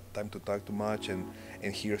have time to talk too much, and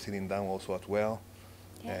here sitting down also as well.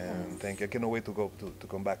 And thank you. I cannot wait to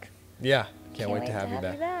come back. Yeah, can't wait to have you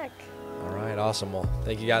back. All right, awesome. Well,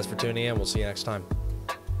 thank you guys for tuning in. We'll see you next time.